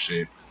Muwop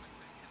shit.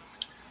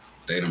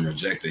 They done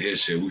rejected his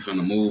shit. We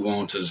finna move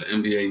on to this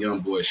NBA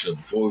Youngboy shit.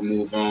 Before we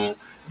move on,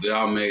 if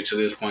y'all made to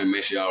this point,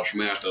 make sure y'all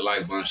smash the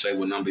like button, say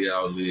what number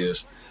y'all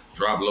is,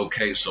 drop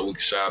location so we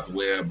can shout out to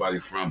where everybody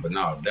from. But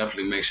no,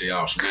 definitely make sure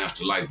y'all smash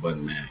the like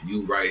button, man.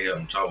 You right here,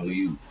 I'm talking to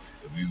you.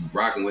 If you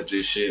rocking with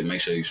this shit, make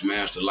sure you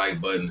smash the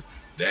like button.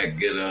 That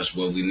get us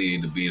where we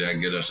need to be. That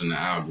get us in the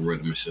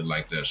algorithm and shit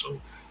like that.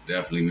 So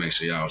definitely make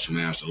sure y'all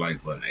smash the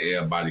like button.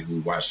 Everybody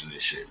who watching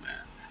this shit, man.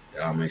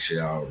 Y'all make sure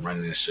y'all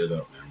run this shit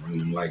up, man. Run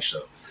them likes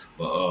up.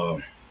 But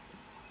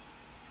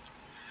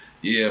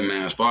yeah,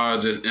 man, as far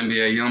as this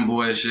NBA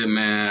Youngboy shit,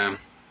 man,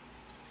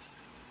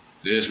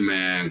 this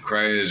man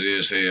crazy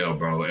as hell,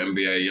 bro.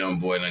 NBA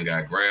Youngboy done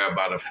got grabbed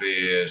by the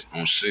feds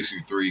on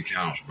 63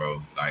 counts,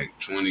 bro. Like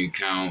 20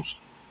 counts,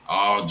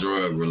 all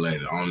drug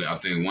related. Only I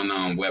think one of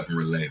them weapon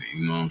related,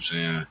 you know what I'm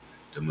saying?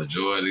 The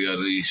majority of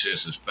these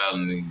shits is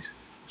felonies.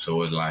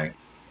 So it's like,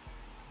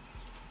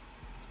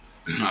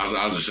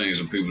 I just seen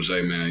some people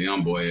say, man,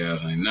 Youngboy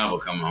ass ain't never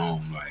coming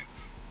home. Like,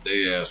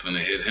 they ass finna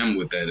hit him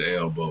with that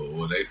elbow,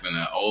 or they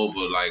finna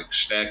like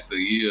stack the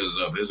years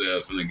up. His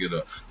ass finna get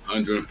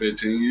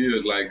 115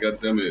 years, like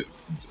goddamn it,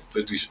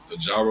 50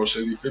 Gyro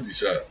City 50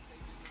 shot.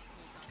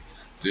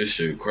 This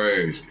shit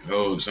crazy.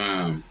 Whole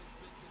time,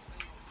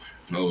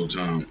 I'm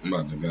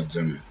about to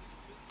goddamn it.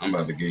 I'm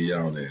about to give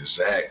y'all the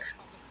exact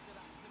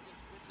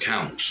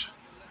counts.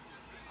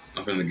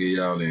 I'm finna give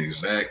y'all the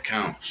exact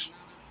counts.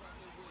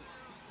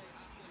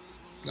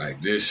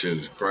 Like, this shit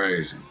is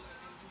crazy.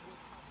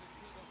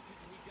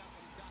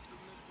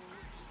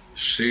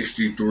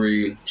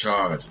 63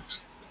 charges.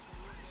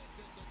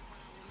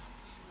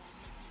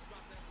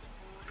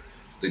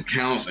 The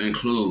counts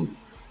include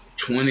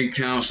 20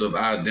 counts of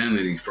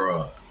identity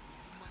fraud,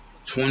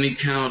 20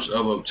 counts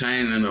of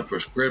obtaining a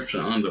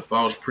prescription under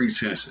false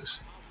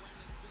pretenses,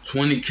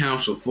 20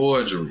 counts of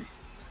forgery,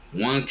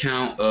 1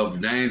 count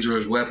of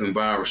dangerous weapon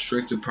by a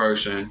restricted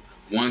person,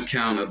 1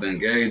 count of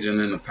engaging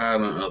in a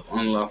pattern of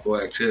unlawful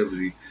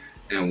activity,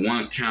 and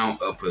 1 count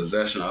of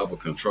possession of a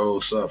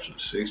controlled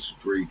substance.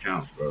 63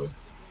 counts, bro.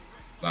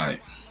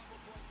 Like,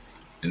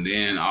 and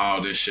then all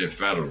this shit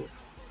federal.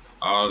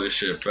 All this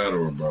shit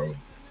federal, bro.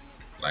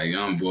 Like,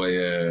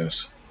 Youngboy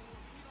ass.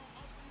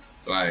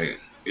 Like,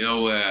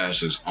 your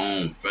ass is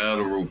on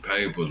federal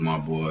papers, my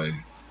boy.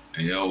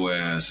 And your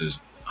ass is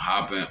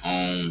hopping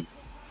on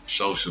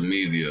social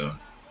media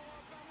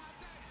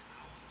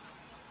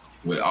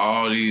with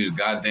all these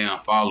goddamn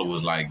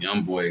followers. Like,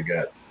 Youngboy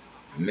got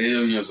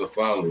millions of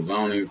followers. I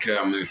don't even care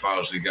how many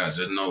followers he got.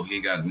 Just know he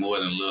got more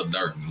than Lil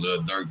Durk. And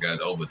Lil Durk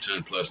got over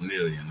 10+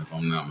 million, if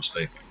I'm not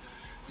mistaken.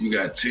 You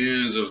got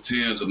tens of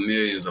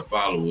millions of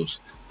followers,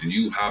 and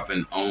you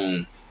hopping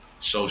on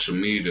social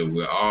media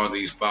with all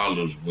these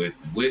followers with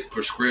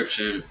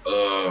prescription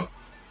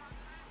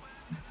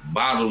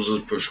bottles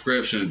of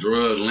prescription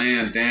drugs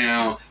laying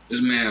down.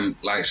 This man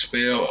like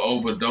spell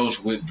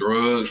overdose with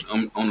drugs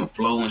on the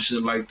floor and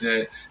shit like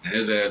that, and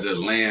his ass just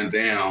laying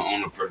down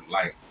on the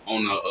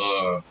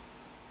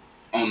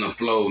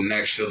floor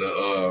next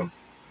to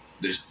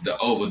the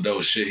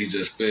overdose shit he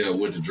just spelled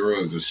with the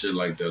drugs and shit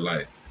like that.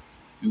 Like,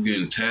 you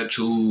getting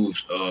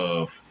tattoos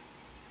of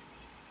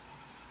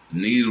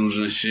needles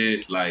and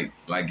shit, like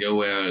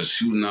your ass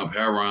shooting up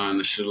heroin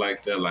and shit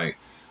like that. Like,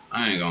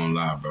 I ain't gonna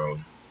lie, bro.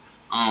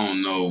 I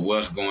don't know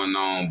what's going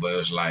on, but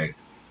it's like,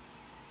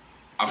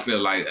 I feel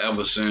like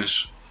ever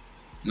since,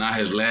 not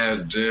his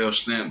last jail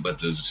stint, but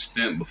the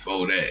stint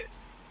before that,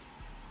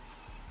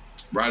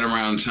 right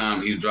around the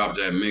time he dropped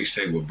that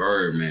mixtape with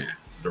Birdman,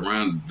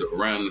 around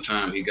the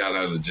time he got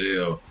out of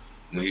jail,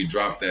 when he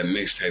dropped that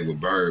mixtape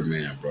with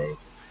Birdman, bro,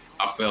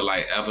 I felt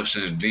like ever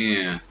since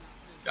then,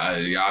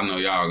 y'all know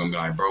y'all gonna be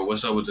like, bro,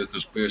 what's up with the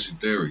conspiracy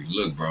theory?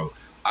 Look, bro,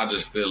 I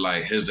just feel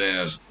like his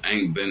ass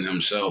ain't been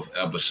himself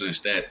ever since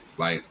that,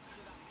 like,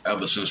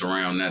 ever since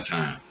around that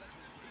time.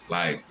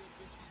 Like,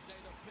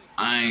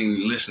 I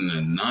ain't listened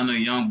to none of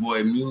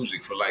Youngboy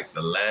music for like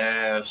the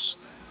last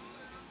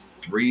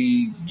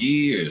 3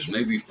 years,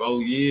 maybe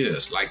 4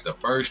 years. Like, the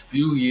first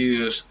few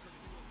years,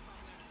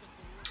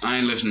 I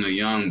ain't listened to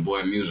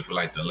Youngboy music for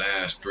like the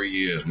last 3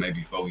 years,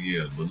 maybe 4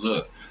 years. But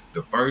look,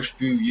 the first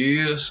few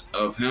years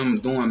of him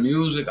doing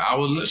music, I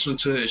was listening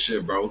to his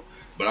shit, bro.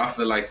 But I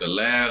feel like the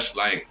last,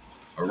 like,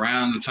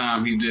 around the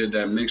time he did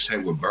that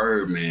mixtape with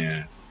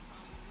Birdman,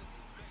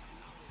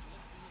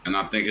 and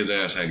I think his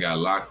ass had got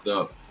locked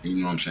up, you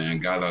know what I'm saying,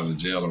 got out of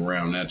jail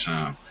around that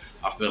time.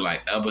 I feel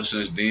like ever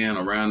since then,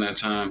 around that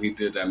time he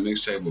did that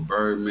mixtape with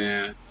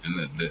Birdman,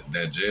 and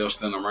that jail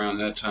stint around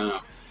that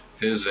time,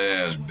 his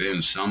ass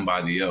been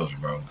somebody else,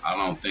 bro. I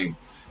don't think,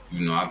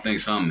 you know, I think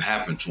something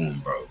happened to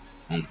him, bro.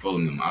 I'm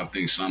quoting him. I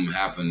think something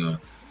happened to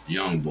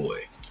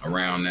Youngboy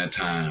around that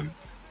time,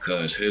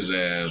 cause his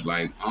ass,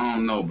 like, I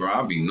don't know, bro.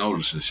 I be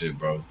noticing shit,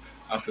 bro.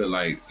 I feel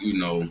like, you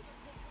know,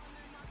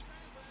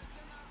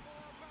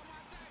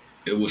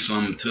 it was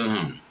something to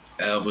him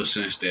ever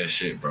since that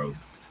shit, bro.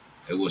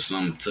 It was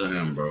something to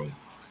him, bro.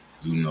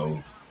 You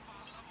know,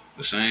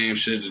 the same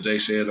shit that they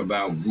said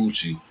about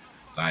Gucci,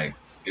 like,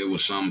 it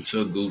was something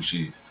to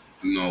Gucci,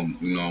 you know,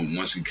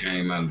 once he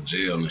came out of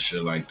jail and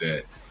shit like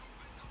that.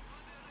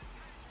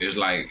 It's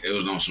like, it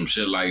was on some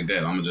shit like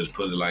that. I'ma just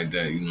put it like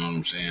that, you know what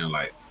I'm saying?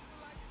 Like,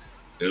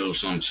 it was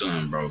something to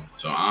him, bro.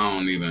 So I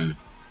don't even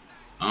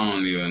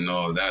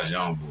know if that's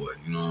Youngboy,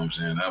 you know what I'm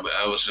saying?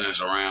 Ever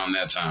since around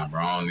that time,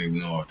 bro, I don't even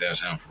know if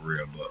that's him for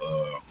real. But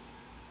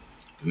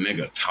the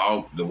nigga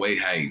talk, the way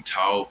how he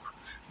talk,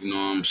 you know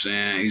what I'm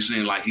saying? He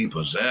seemed like he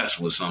possessed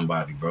with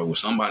somebody, bro, with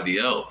somebody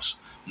else.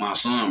 My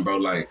son, bro,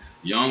 like,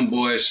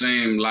 Youngboy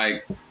seemed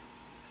like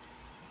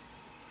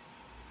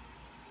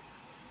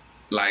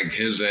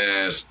his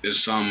ass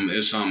is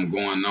something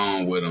going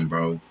on with him,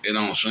 bro. It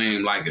don't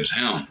seem like it's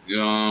him. You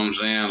know what I'm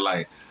saying?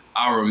 Like,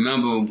 I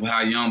remember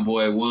how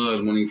Youngboy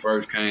was when he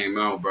first came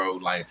out, bro.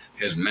 Like,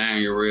 his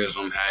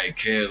mannerism, how he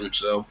carried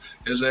himself.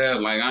 His ass,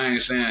 like, I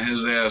ain't saying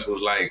his ass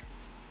was like,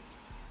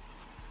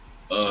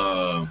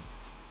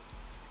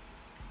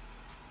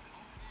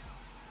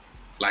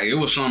 like it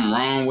was something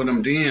wrong with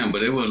him then,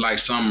 but it was like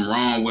something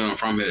wrong with him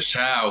from his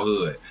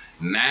childhood.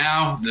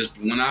 Now, just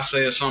when I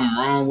say it's something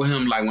wrong with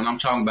him, like when I'm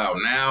talking about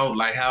now,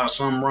 like how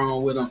something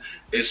wrong with him,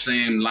 it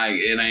seemed like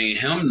it ain't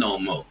him no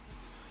more.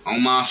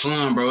 On my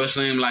son, bro, it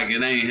seemed like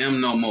it ain't him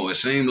no more. It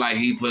seemed like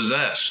he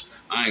possessed.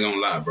 I ain't gonna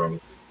lie, bro.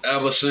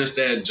 Ever since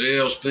that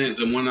jail stint,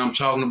 the one I'm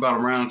talking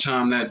about around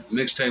time that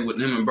mixtape with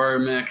him and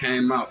Birdman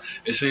came out,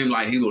 it seemed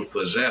like he was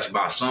possessed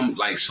by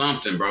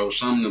something, bro.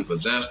 Something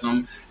possessed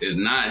him. It's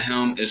not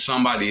him. It's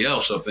somebody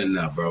else up in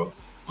there, bro.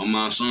 On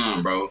my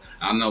son, bro.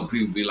 I know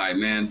people be like,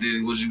 man,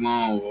 Diddy, what you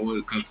on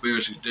with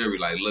conspiracy theory?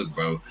 Like, look,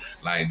 bro,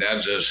 like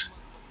that's just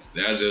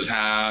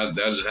how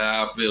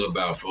I feel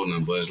about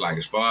them. But it's like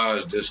as far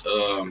as this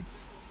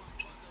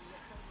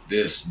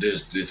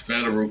this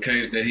federal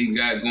case that he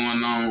got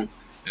going on,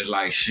 it's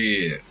like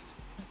shit.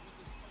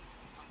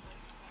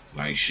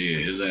 Like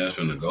shit, his ass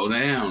finna go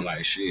down.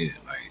 Like shit,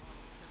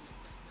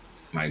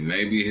 like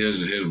maybe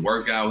his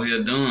work out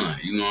here done.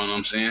 You know what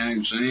I'm saying?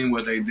 You seen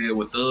what they did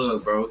with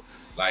Thug, bro.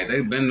 Like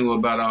they been knew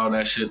about all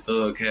that shit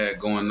Thug had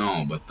going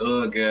on, but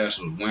Thug ass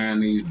was wearing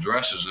these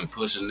dresses and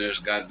pushing this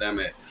goddamn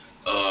it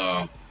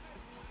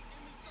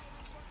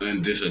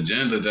and this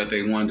agenda that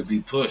they wanted to be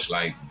pushed.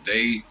 Like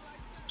they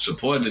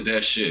supported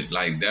that shit.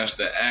 Like that's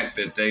the act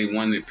that they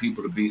wanted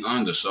people to be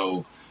under.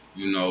 So,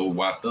 you know,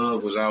 while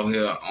Thug was out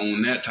here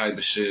on that type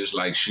of shit, it's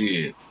like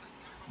shit.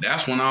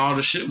 That's when all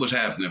the shit was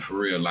happening for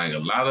real. Like a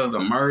lot of the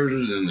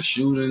murders and the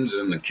shootings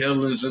and the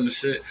killings and the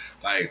shit,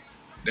 like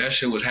that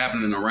shit was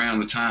happening around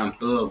the time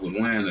Thug was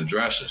wearing the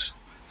dresses.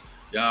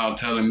 Y'all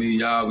telling me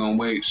y'all gonna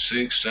wait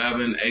 6,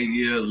 7, 8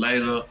 years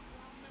later,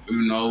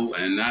 you know,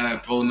 and now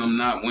that them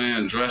not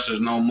wearing dresses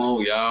no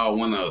more, y'all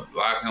wanna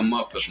lock him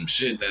up for some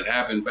shit that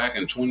happened back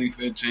in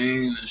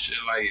 2015 and shit.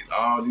 Like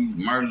all these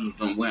murders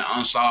done went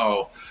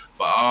unsolved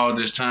for all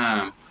this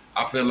time.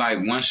 I feel like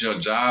once your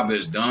job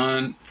is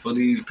done for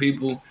these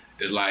people,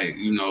 it's like,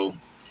 you know,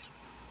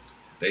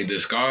 they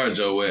discard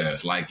your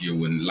ass like you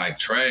would, like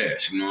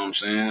trash, you know what I'm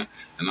saying?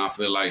 And I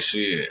feel like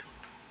shit,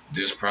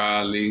 this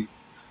probably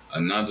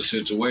another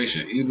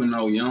situation, even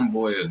though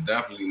Youngboy is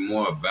definitely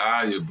more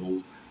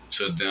valuable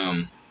to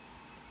them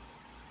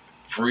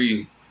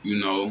free, you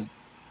know,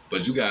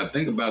 but you gotta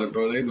think about it,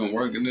 bro. They've been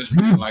working this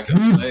man like a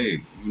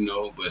slave, you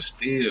know, but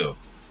still,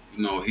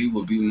 you know, he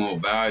would be more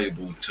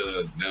valuable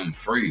to them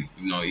free.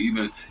 You know,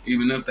 even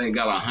if they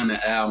got 100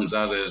 albums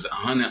out of his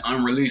 100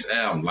 unreleased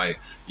albums, like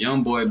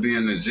Youngboy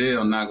being in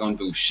jail, not gonna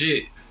do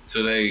shit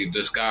till they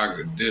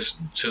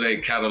till they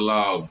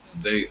catalog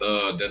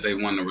that they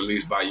want to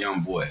release by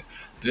Youngboy.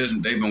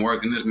 They've been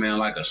working this man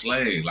like a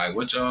slave. Like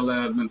what y'all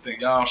have been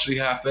thinking? Y'all see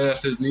how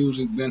fast his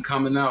music been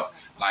coming out?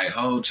 Like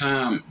whole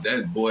time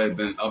that boy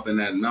been up in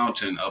that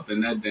mountain, up in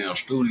that damn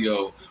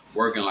studio,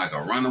 working like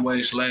a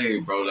runaway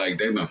slave, bro. Like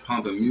they been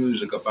pumping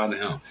music up out of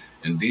him.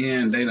 And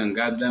then they done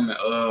goddamn it,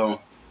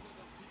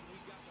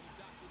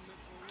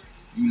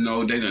 you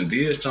know, they done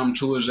did something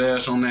to his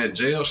ass on that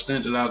jail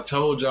stint that I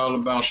told y'all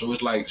about. So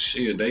it's like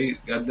shit, they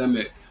goddamn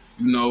it,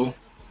 you know,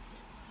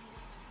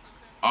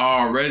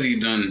 already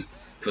done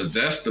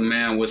possessed the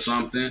man with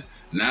something.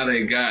 Now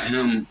they got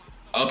him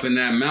up in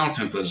that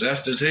mountain,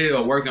 possessed as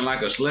hell, working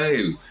like a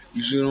slave.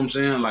 You see what I'm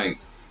saying? Like,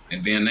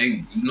 and then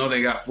they, you know,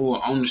 they got full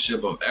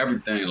ownership of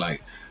everything.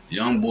 Like,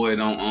 Youngboy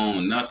don't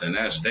own nothing.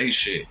 That's they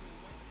shit.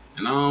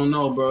 And I don't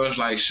know, bro. It's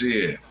like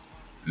shit.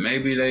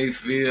 Maybe they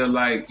feel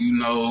like, you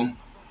know,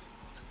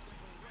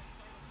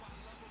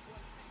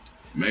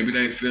 maybe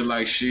they feel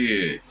like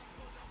shit,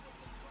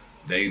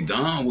 they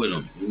done with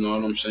him. You know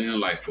what I'm saying?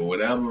 Like for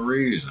whatever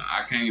reason.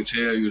 I can't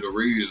tell you the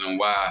reason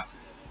why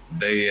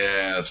they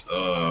ass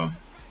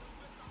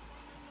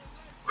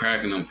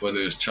cracking him for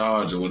this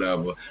charge or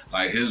whatever.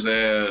 Like his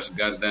ass,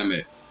 goddamn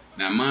it.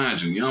 Now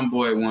mind you,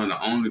 Youngboy one of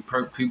the only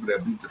people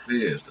that beat the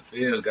FEDS. The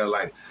FEDS got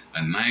like a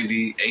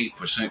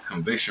 98%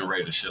 conviction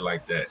rate and shit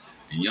like that.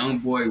 And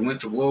Youngboy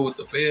went to war with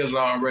the FEDS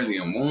already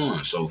and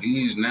won. So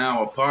he's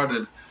now a part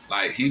of,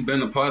 like he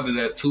been a part of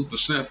that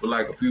 2% for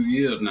like a few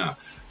years now.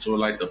 So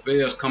like the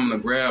FEDS coming to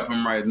grab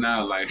him right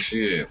now, like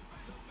shit.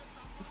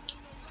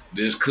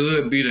 This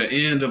could be the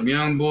end of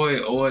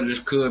Youngboy, or this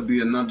could be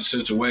another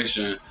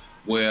situation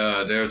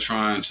where they're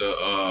trying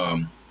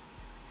to,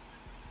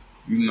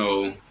 you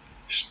know,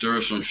 stir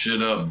some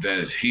shit up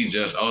that he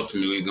just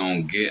ultimately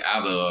gonna get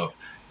out of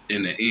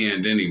in the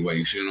end anyway.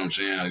 You see what I'm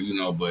saying? You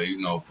know, but you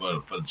know,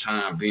 for the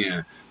time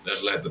being,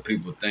 let's let the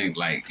people think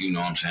like, you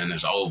know what I'm saying,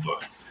 it's over.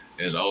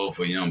 It's over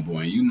for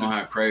Youngboy. And you know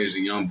how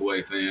crazy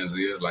Youngboy fans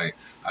is. Like,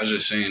 I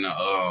just seen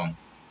one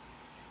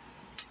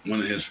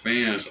of his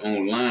fans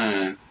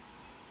online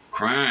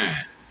crying.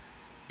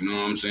 You know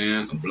what I'm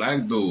saying? A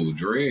black dude,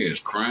 dreads,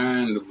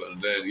 crying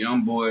that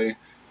Youngboy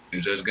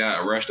just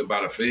got arrested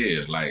by the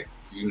FEDS. Like,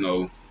 you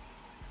know,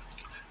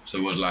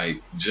 so it's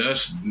like,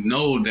 just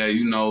know that,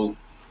 you know,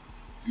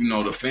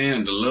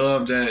 the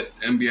love that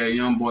NBA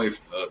Youngboy,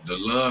 the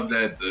love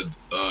that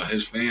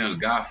his fans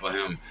got for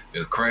him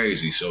is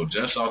crazy. So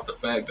just off the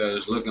fact that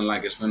it's looking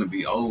like it's gonna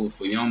be over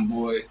for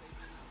Youngboy,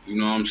 You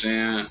know what I'm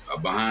saying?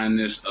 Behind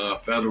this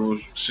federal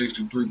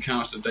 63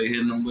 counts that they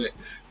hitting them with,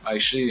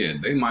 like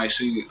shit, they might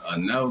see a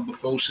never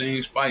before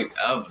seen spike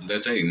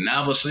that they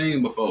never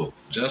seen before.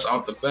 Just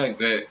off the fact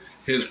that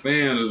his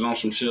fans is on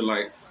some shit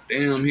like,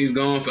 damn, he's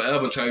gone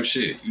forever type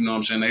shit. You know what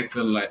I'm saying? They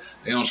feeling like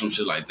they on some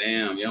shit like,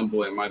 damn,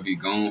 Youngboy might be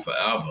gone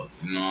forever.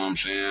 You know what I'm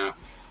saying?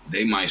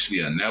 They might see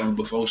a never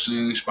before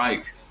seen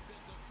spike.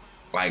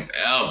 Like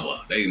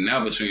ever. They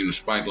never seen a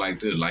spike like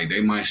this. Like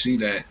they might see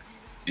that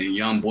in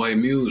Youngboy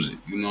music.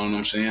 You know what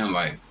I'm saying?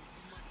 Like,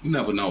 you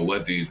never know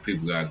what these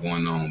people got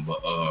going on,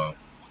 but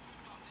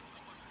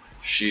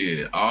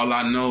shit, all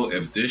I know,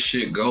 if this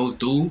shit go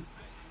through,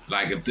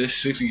 like if this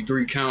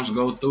 63 counts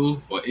go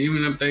through, or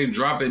even if they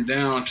drop it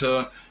down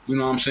to, you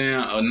know what I'm saying,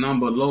 a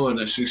number lower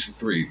than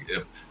 63,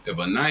 if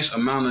a nice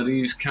amount of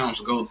these counts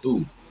go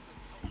through,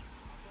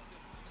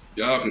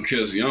 y'all can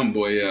kiss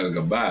Youngboy ass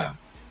goodbye.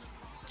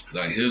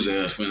 Like his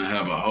ass finna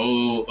have a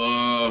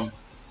whole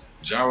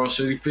Gyro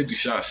City 50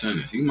 shot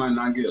sentence. He might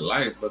not get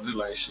life, but it's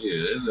like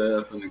shit, his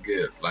ass finna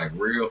get like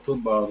real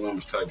football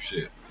numbers type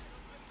shit.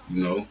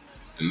 You know?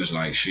 And it's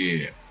like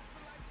shit.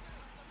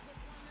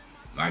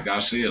 Like I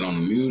said, on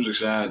the music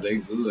side, they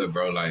good,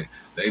 bro. Like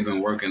they've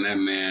been working that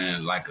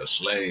man like a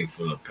slave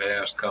for the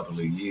past couple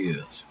of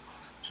years.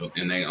 So,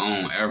 and they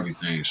own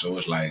everything. So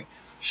it's like,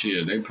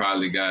 shit, they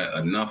probably got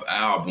enough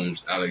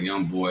albums out of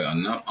Youngboy,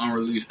 enough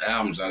unreleased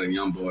albums out of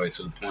Youngboy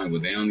to the point where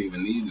they don't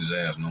even need his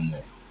ass no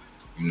more.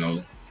 You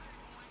know?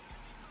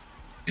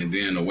 And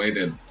then the way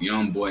that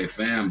Youngboy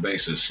fan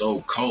base is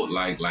so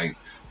cult-like, like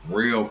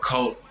real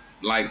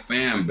cult-like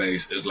fan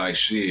base, is like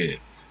shit.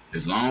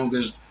 As long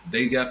as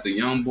they got the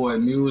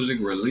Youngboy music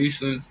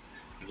releasing,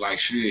 like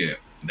shit,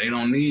 they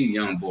don't need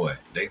Youngboy.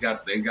 They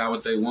got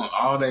what they want.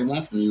 All they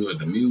want from you is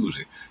the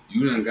music.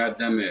 You done got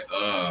them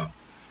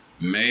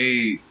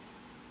made,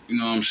 you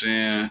know what I'm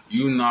saying?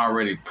 You done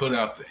already put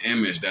out the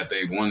image that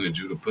they wanted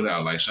you to put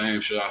out. Like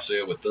same shit I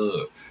said with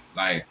Thug.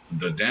 Like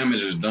the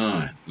damage is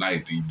done.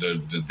 Like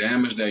the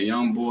damage that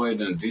Youngboy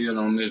done did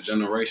on this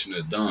generation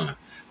is done.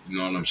 You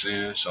know what I'm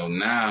saying? So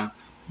now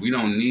we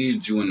don't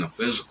need you in the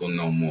physical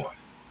no more.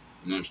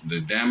 You know,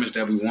 the damage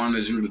that we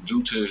wanted you to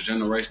do to this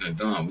generation is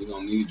done. We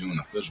don't need you in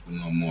the physical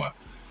no more.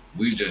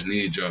 We just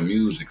need your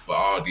music for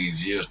all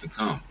these years to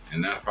come.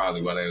 And that's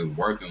probably why they were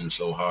working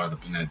so hard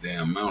up in that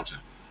damn mountain.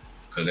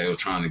 Because they were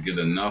trying to get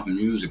enough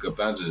music up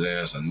out his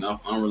ass,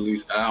 enough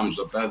unreleased albums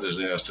up out his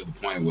ass to the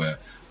point where,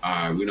 all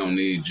right, we don't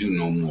need you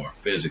no more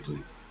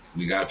physically.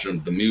 We got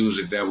the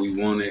music that we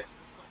wanted.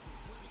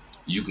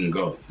 You can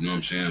go. You know what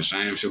I'm saying?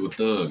 Same shit with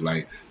Thug.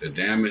 Like, the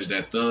damage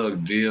that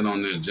Thug did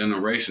on this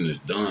generation is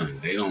done.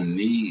 They don't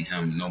need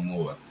him no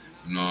more.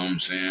 You know what I'm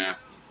saying?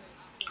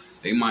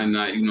 They might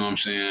not, you know what I'm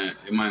saying?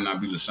 It might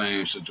not be the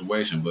same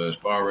situation, but as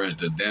far as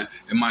it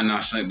might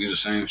not be the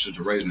same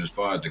situation as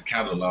far as the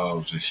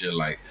catalogs and shit.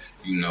 Like,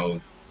 you know,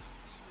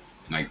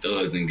 like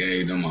Thug then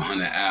gave them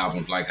 100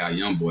 albums like how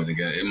Youngboy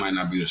together. It might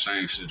not be the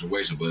same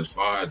situation, but as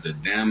far as the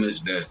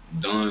damage that's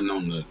done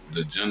on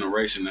the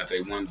generation that they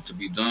wanted to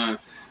be done,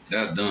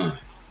 that's done.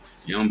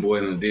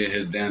 Youngboy done did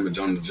his damage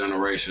on the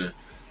generation.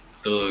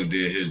 Thug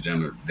did his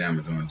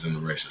damage on the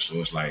generation. So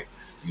it's like,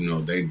 you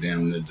know, they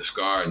damn near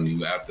discarding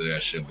you after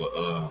that shit. But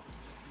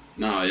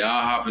nah,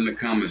 y'all hop in the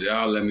comments.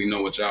 Y'all let me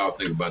know what y'all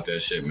think about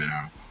that shit,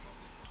 man.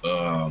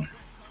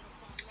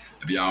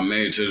 If y'all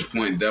made it to this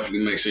point,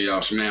 definitely make sure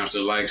y'all smash the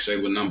like.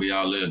 Say what number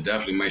y'all live.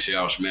 Definitely make sure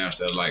y'all smash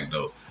that like,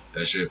 though.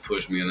 That shit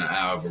push me in the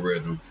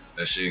algorithm.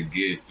 That shit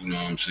get, you know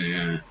what I'm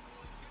saying,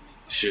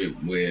 shit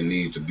where it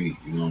needs to be.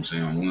 You know what I'm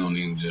saying? We don't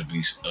even just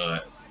be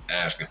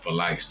asking for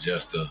likes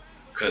just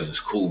because it's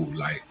cool.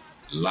 Like,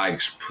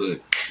 likes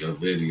put the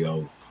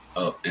video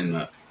up in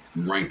the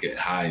rank it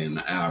high in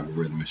the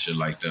algorithm and shit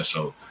like that.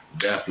 So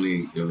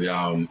definitely, if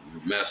y'all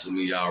mess with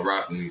me, y'all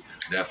rock me,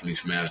 definitely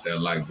smash that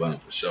like button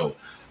for sure.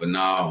 But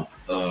now,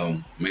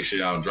 make sure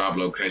y'all drop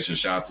location,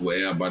 shout out to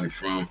where everybody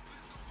from.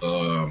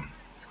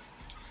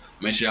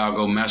 Make sure y'all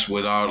go mess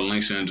with all the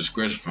links in the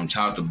description from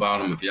top to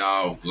bottom. If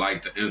y'all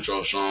like the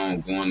intro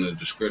song, go in the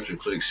description,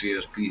 click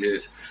CSP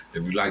hits.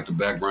 If you like the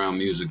background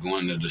music, go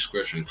in the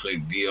description,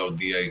 click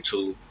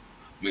DODA2.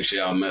 Make sure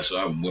y'all mess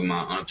up with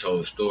my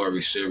Untold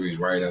Story series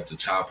right at the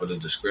top of the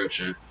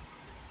description.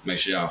 Make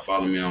sure y'all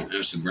follow me on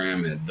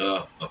Instagram at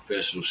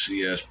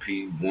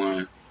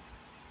 @theofficialcsp1.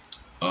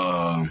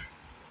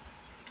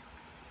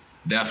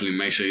 Definitely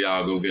make sure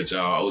y'all go get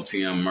y'all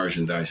OTM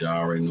merchandise. Y'all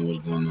already know what's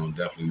going on.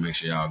 Definitely make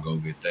sure y'all go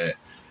get that.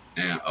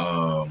 And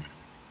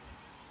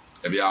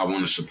if y'all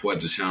want to support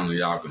the channel,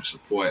 y'all can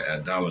support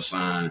at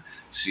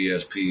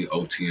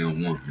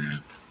 $CSPOTM1,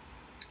 man.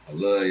 I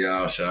love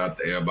y'all. Shout out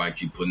to everybody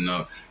keep putting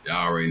up. Y'all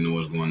already know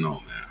what's going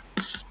on, man.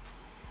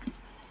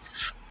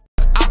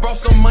 I brought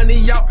some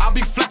money out, I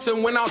be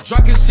flexing when I'm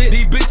drunk and shit.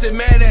 These bitches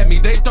mad at me,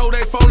 they throw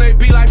their phone, they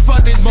be like,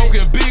 fuck this.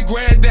 Smoking big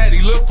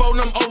granddaddy, look for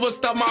them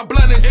overstuff my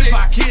blood and shit. If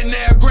I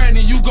kidnap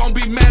granny, you gon'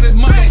 be mad as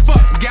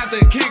motherfucker. Got the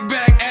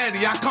kickback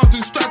addy, I come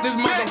through strut this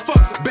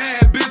motherfucker.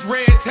 Bad bitch,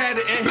 red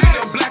tatted, and he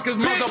the blackest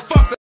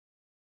motherfucker.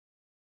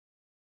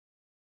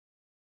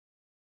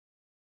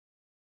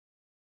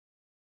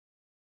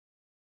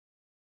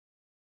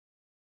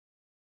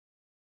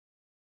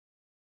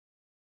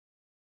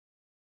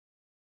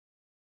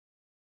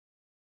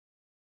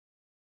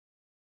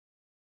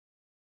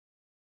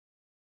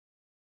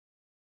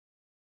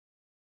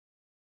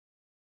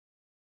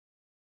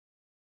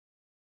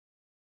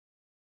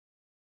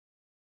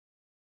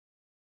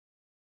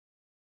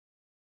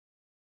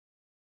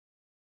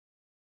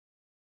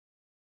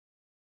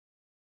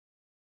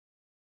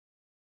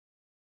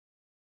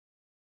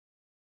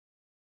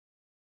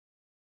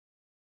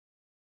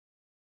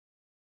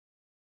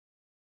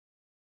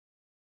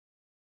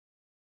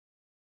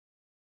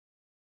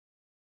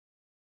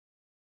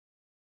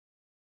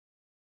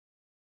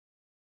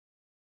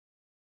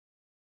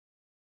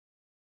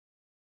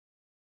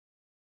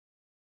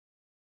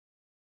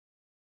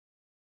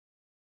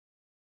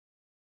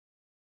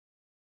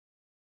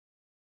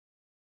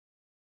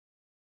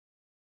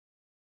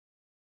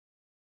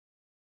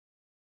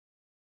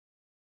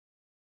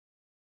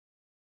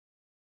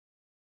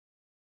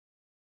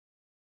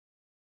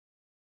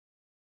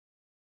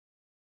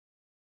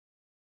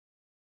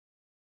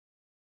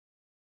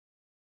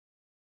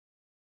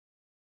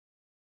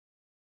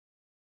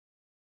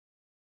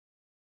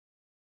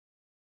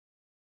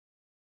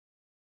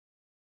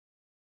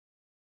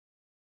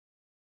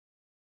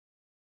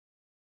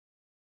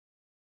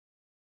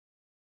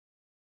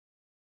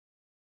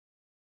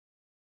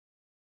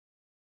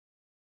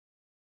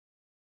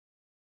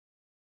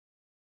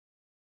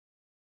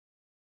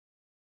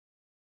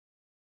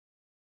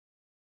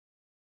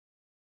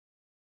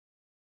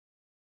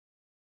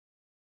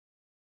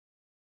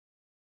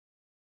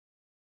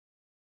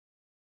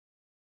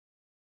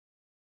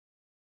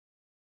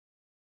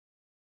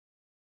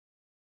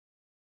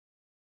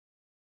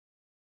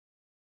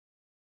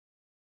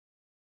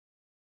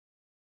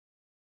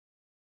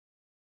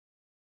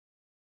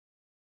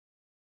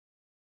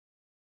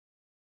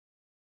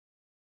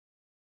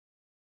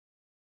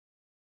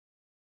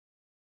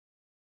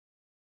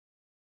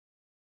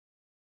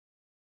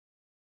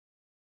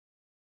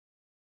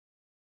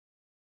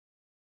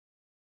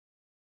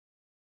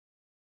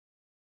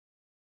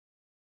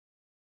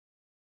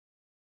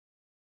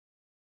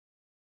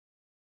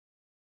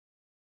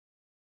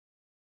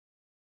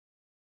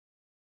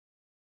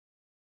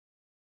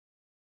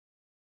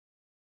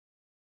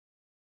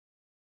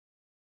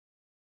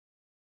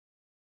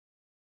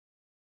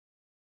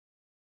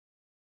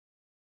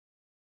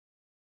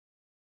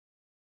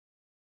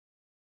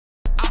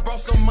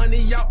 brought some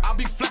money out, I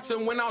be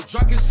flexing when I'm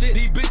drunk and shit.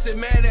 These bitches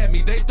mad at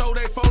me, they throw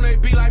their phone, they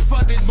be like,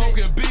 fuck this.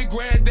 Smoking big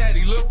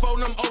granddaddy, lil'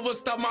 phone them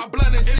overstuff my blunt and shit.